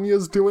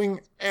Anya's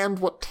doing, and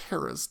what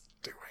Tara's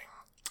doing.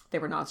 They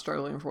were not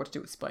struggling for what to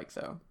do with Spike,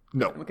 though.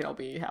 No. We can all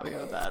be happy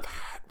with that.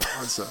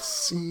 Was a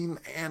scene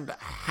and a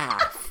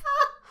half.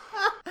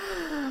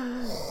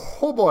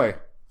 Oh boy.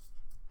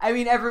 I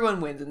mean,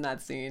 everyone wins in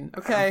that scene,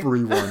 okay?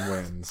 Everyone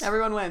wins.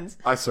 Everyone wins.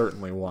 I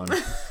certainly won.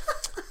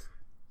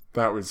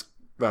 That was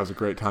a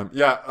great time.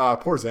 Yeah,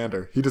 poor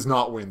Xander. He does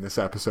not win this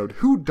episode.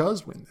 Who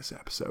does win this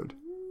episode?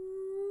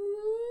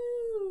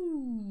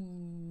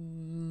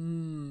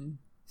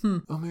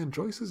 Oh man,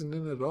 Joyce isn't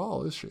in it at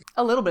all, is she?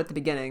 A little bit at the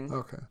beginning.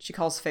 Okay. She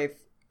calls Faith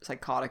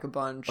psychotic a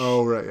bunch.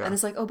 Oh, right, yeah. And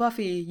it's like, oh,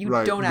 Buffy, you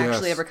Right, don't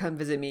actually yes. ever come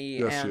visit me,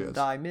 Yes, she and is.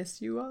 I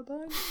miss you a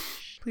bunch.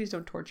 Please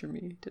don't torture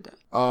me to death.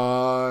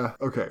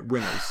 Okay,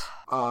 winners.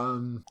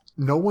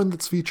 No one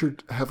that's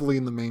featured heavily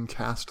in the main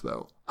cast,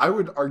 though. I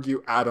would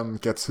argue Adam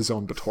gets his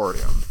own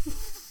Batorium.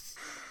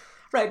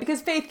 Right,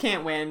 because Faith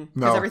can't win,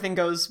 because No. everything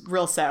goes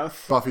real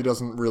south. Buffy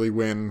doesn't really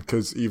win,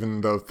 because even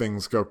though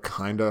things go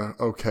kinda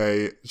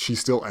okay, she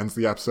still ends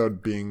the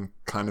episode being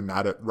kinda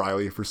mad at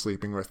Riley for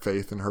sleeping with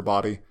Faith in her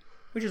body.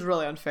 Which is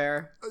really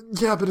unfair.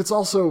 Yeah, but it's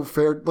also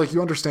fair, like, you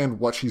understand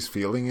what she's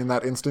feeling in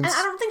that instance. And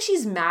I don't think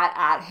she's mad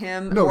at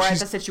him No, or at she's-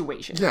 the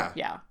situation. yeah.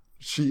 Yeah.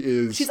 She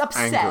is She's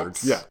upset. angered.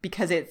 Yeah.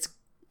 Because it's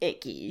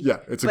icky. Yeah,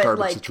 it's a But, garbage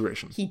like,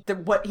 situation.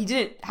 What he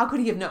didn't, how could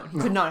he have known? He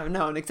could not have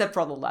known, except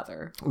for all the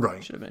leather.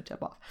 Right. Should have been a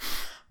tip off.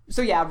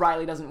 So yeah,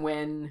 Riley doesn't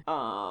win.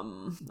 I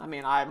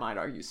mean, I might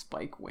argue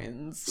Spike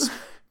wins.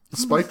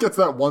 Spike gets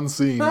that one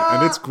scene,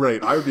 and it's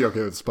great. I would be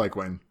okay with Spike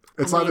win.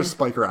 It's either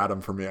Spike or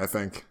Adam for me, I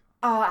think.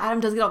 Oh, Adam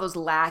does get all those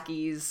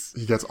lackeys.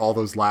 He gets all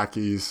those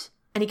lackeys.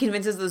 And he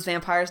convinces those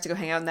vampires to go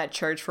hang out in that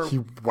church for He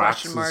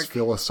waxes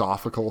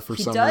philosophical for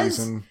some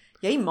reason.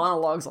 Yeah, he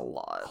monologues a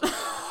lot.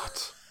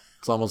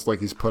 It's almost like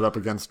he's put up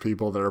against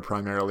people that are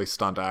primarily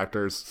stunt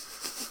actors.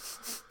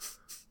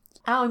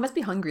 Oh, he must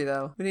be hungry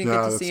though. We didn't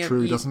get to see him. That's true.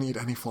 He eat doesn't eat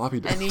any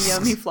floppy disks. any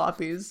yummy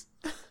floppies.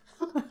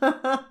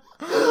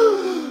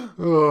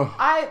 Ugh.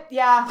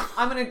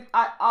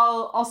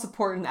 I'll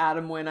support an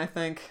Adam win, I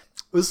think.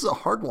 This is a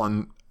hard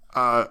one.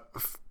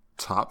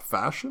 Top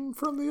fashion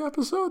from the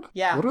episode?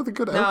 Yeah. What are the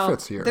good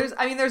outfits here?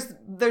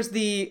 There's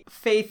the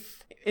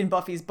Faith in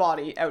Buffy's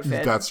body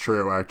outfit. That's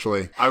true,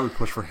 actually. I would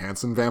push for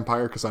Hanson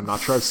Vampire because I'm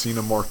not sure I've seen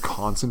a more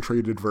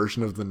concentrated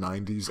version of the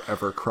 90s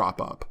ever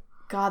crop up.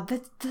 God,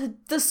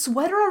 the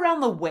sweater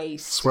around the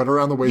waist. Sweater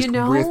around the waist You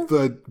know? with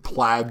the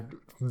plaid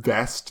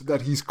vest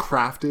that he's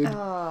crafted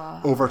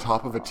over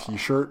top of a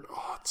t-shirt.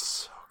 Oh, it's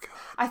so good.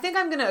 I think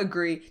I'm gonna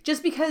agree.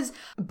 Just because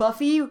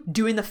Buffy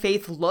doing the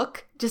Faith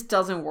look just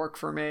doesn't work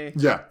for me.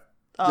 Yeah.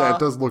 Yeah, it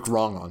does look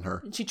wrong on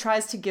her. She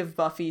tries to give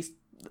Buffy...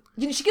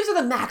 she gives her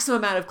the maximum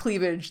amount of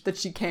cleavage that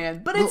she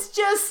can, but it's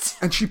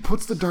just... And she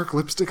puts the dark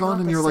lipstick on, Not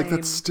and the you're like, same.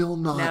 that's still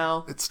not...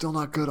 No. It's still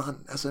not good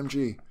on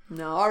SMG.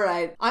 No,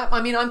 alright.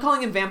 I mean, I'm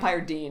calling him Vampire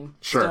Dean.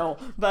 Sure. Still,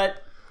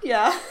 but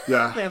yeah.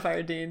 Yeah.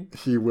 Vampire Dean.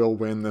 He will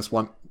win this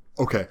one.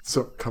 Okay,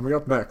 so coming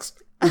up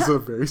next is a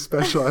very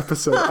special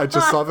episode. I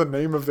just saw the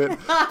name of it,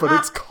 but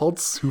it's called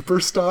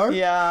Superstar.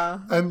 Yeah.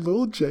 And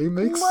Lil J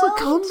makes Lil a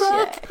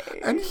comeback.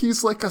 J. And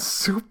he's like a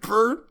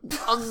super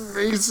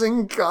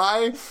amazing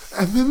guy.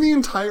 And then the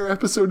entire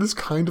episode is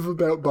kind of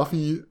about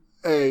Buffy,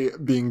 A,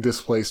 being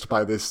displaced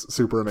by this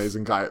super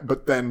amazing guy,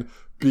 but then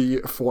B,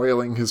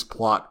 foiling his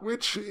plot,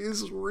 which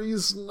is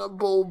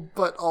reasonable,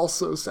 but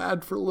also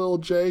sad for Lil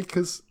J,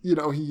 because, you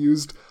know, he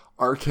used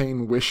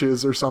arcane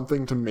wishes or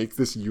something to make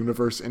this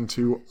universe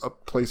into a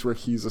place where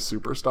he's a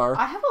superstar.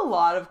 I have a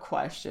lot of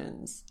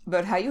questions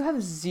about how you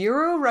have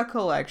zero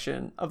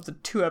recollection of the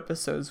 2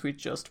 episodes we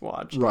just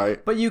watched.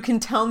 Right. But you can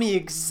tell me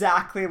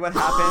exactly what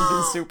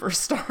happens in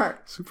Superstar.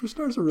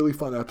 Superstar's a really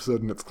fun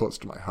episode, and it's close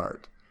to my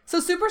heart. So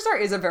Superstar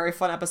is a very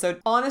fun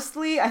episode.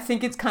 Honestly, I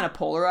think it's kind of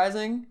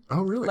polarizing.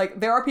 Oh, really? Like,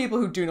 there are people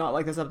who do not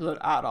like this episode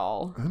at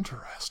all.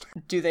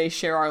 Interesting. Do they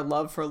share our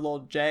love for Lil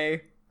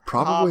J?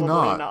 Probably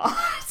not. not.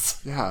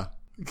 Yeah.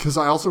 Because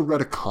I also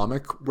read a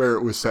comic where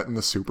it was set in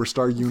the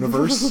Superstar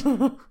universe.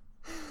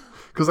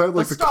 Because I had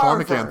like the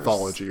comic Starverse.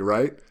 anthology,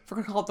 right? We're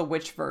going to call it the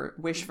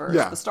Wishverse,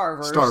 Yeah. the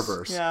Starverse.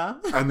 Starverse. Yeah.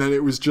 And then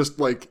it was just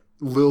like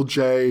Lil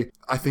J,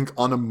 I think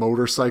on a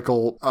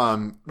motorcycle,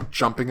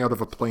 jumping out of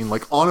a plane,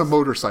 like on a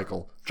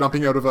motorcycle,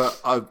 jumping out of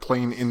a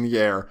plane in the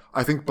air.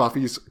 I think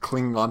Buffy's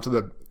clinging onto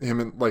him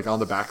in, like on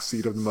the back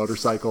seat of the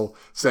motorcycle,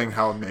 saying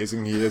how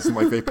amazing he is, and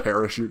like they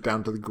parachute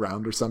down to the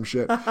ground or some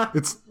shit.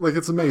 It's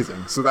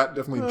amazing. So that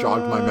definitely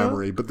jogged my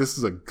memory, but this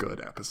is a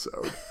good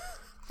episode.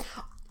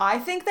 I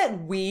think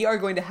that we are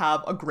going to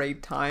have a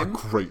great time.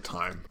 Great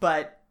time.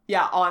 But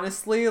yeah,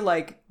 honestly,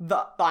 like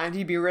the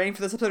IMDb rating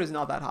for this episode is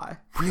not that high.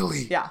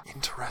 Really? Yeah.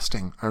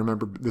 Interesting. I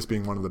remember this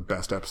being one of the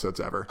best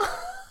episodes ever.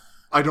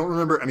 I don't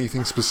remember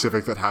anything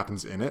specific that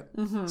happens in it.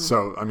 Mm-hmm.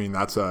 So, I mean,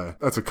 that's a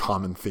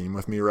common theme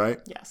with me, right?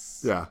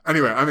 Yes. Yeah.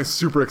 Anyway, I'm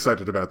super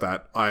excited about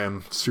that. I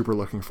am super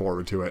looking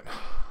forward to it.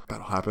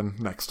 That'll happen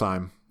next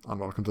time on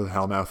Welcome to the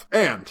Hellmouth.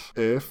 And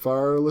if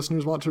our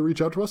listeners want to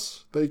reach out to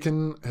us, they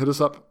can hit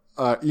us up.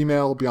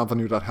 Email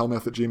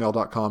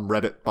beyondthenew.hellmouth@gmail.com,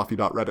 Reddit,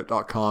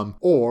 buffy.reddit.com,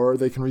 or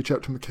they can reach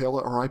out to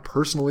Michaela or I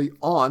personally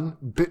on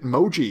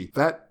Bitmoji,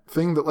 that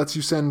thing that lets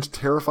you send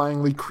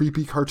terrifyingly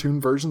creepy cartoon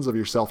versions of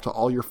yourself to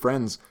all your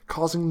friends,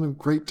 causing them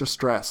great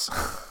distress.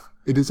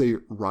 It is a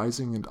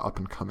rising and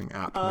up-and-coming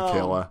app,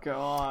 Michaela. Oh,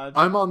 God.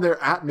 I'm on there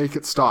at Make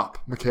It Stop.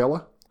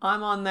 Michaela?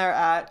 I'm on there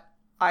at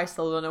I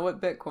still don't know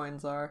what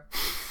Bitcoins are.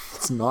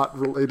 It's not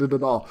related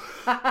at all.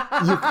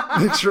 You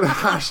make sure to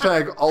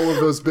hashtag all of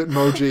those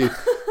Bitmoji.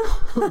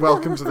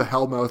 Welcome to the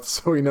Hellmouth,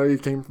 so we know you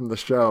came from the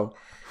show.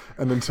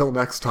 And until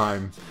next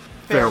time,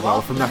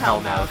 farewell from the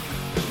Hellmouth.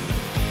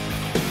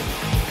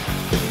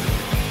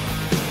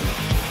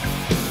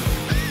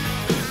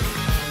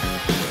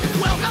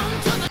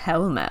 Welcome to the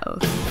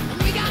Hellmouth.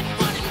 We got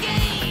fun and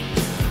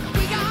games.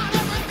 We got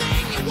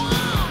everything you want.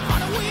 How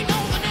do we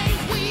know the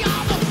names? We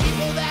are the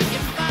people that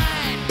can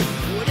find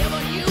whatever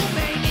you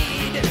may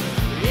need.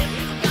 If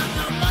you got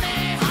the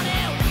money,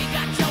 honey, we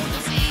got your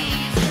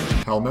disease.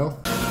 Hellmouth?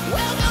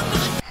 Welcome to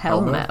the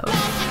Hellmouth.